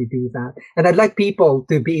 When you do that. And I'd like people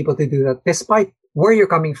to be able to do that despite where you're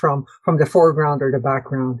coming from the foreground or the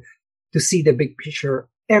background, to see the big picture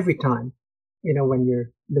every time, when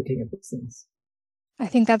you're looking at these things. I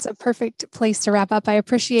think that's a perfect place to wrap up. I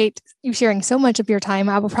appreciate you sharing so much of your time.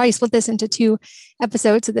 I will probably split this into 2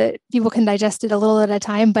 episodes so that people can digest it a little at a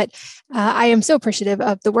time. But I am so appreciative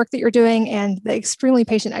of the work that you're doing and the extremely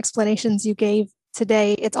patient explanations you gave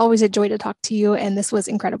today. It's always a joy to talk to you, and this was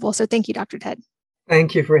incredible. So thank you, Dr. Ted.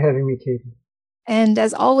 Thank you for having me, Katie. And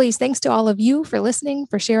as always, thanks to all of you for listening,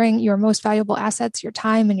 for sharing your most valuable assets, your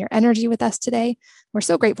time and your energy with us today. We're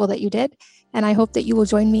so grateful that you did. And I hope that you will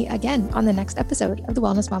join me again on the next episode of the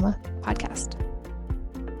Wellness Mama podcast.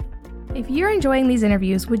 If you're enjoying these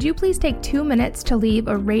interviews, would you please take 2 minutes to leave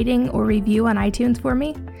a rating or review on iTunes for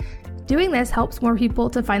me? Doing this helps more people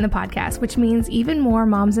to find the podcast, which means even more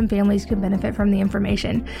moms and families can benefit from the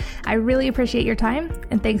information. I really appreciate your time,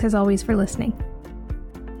 and thanks as always for listening.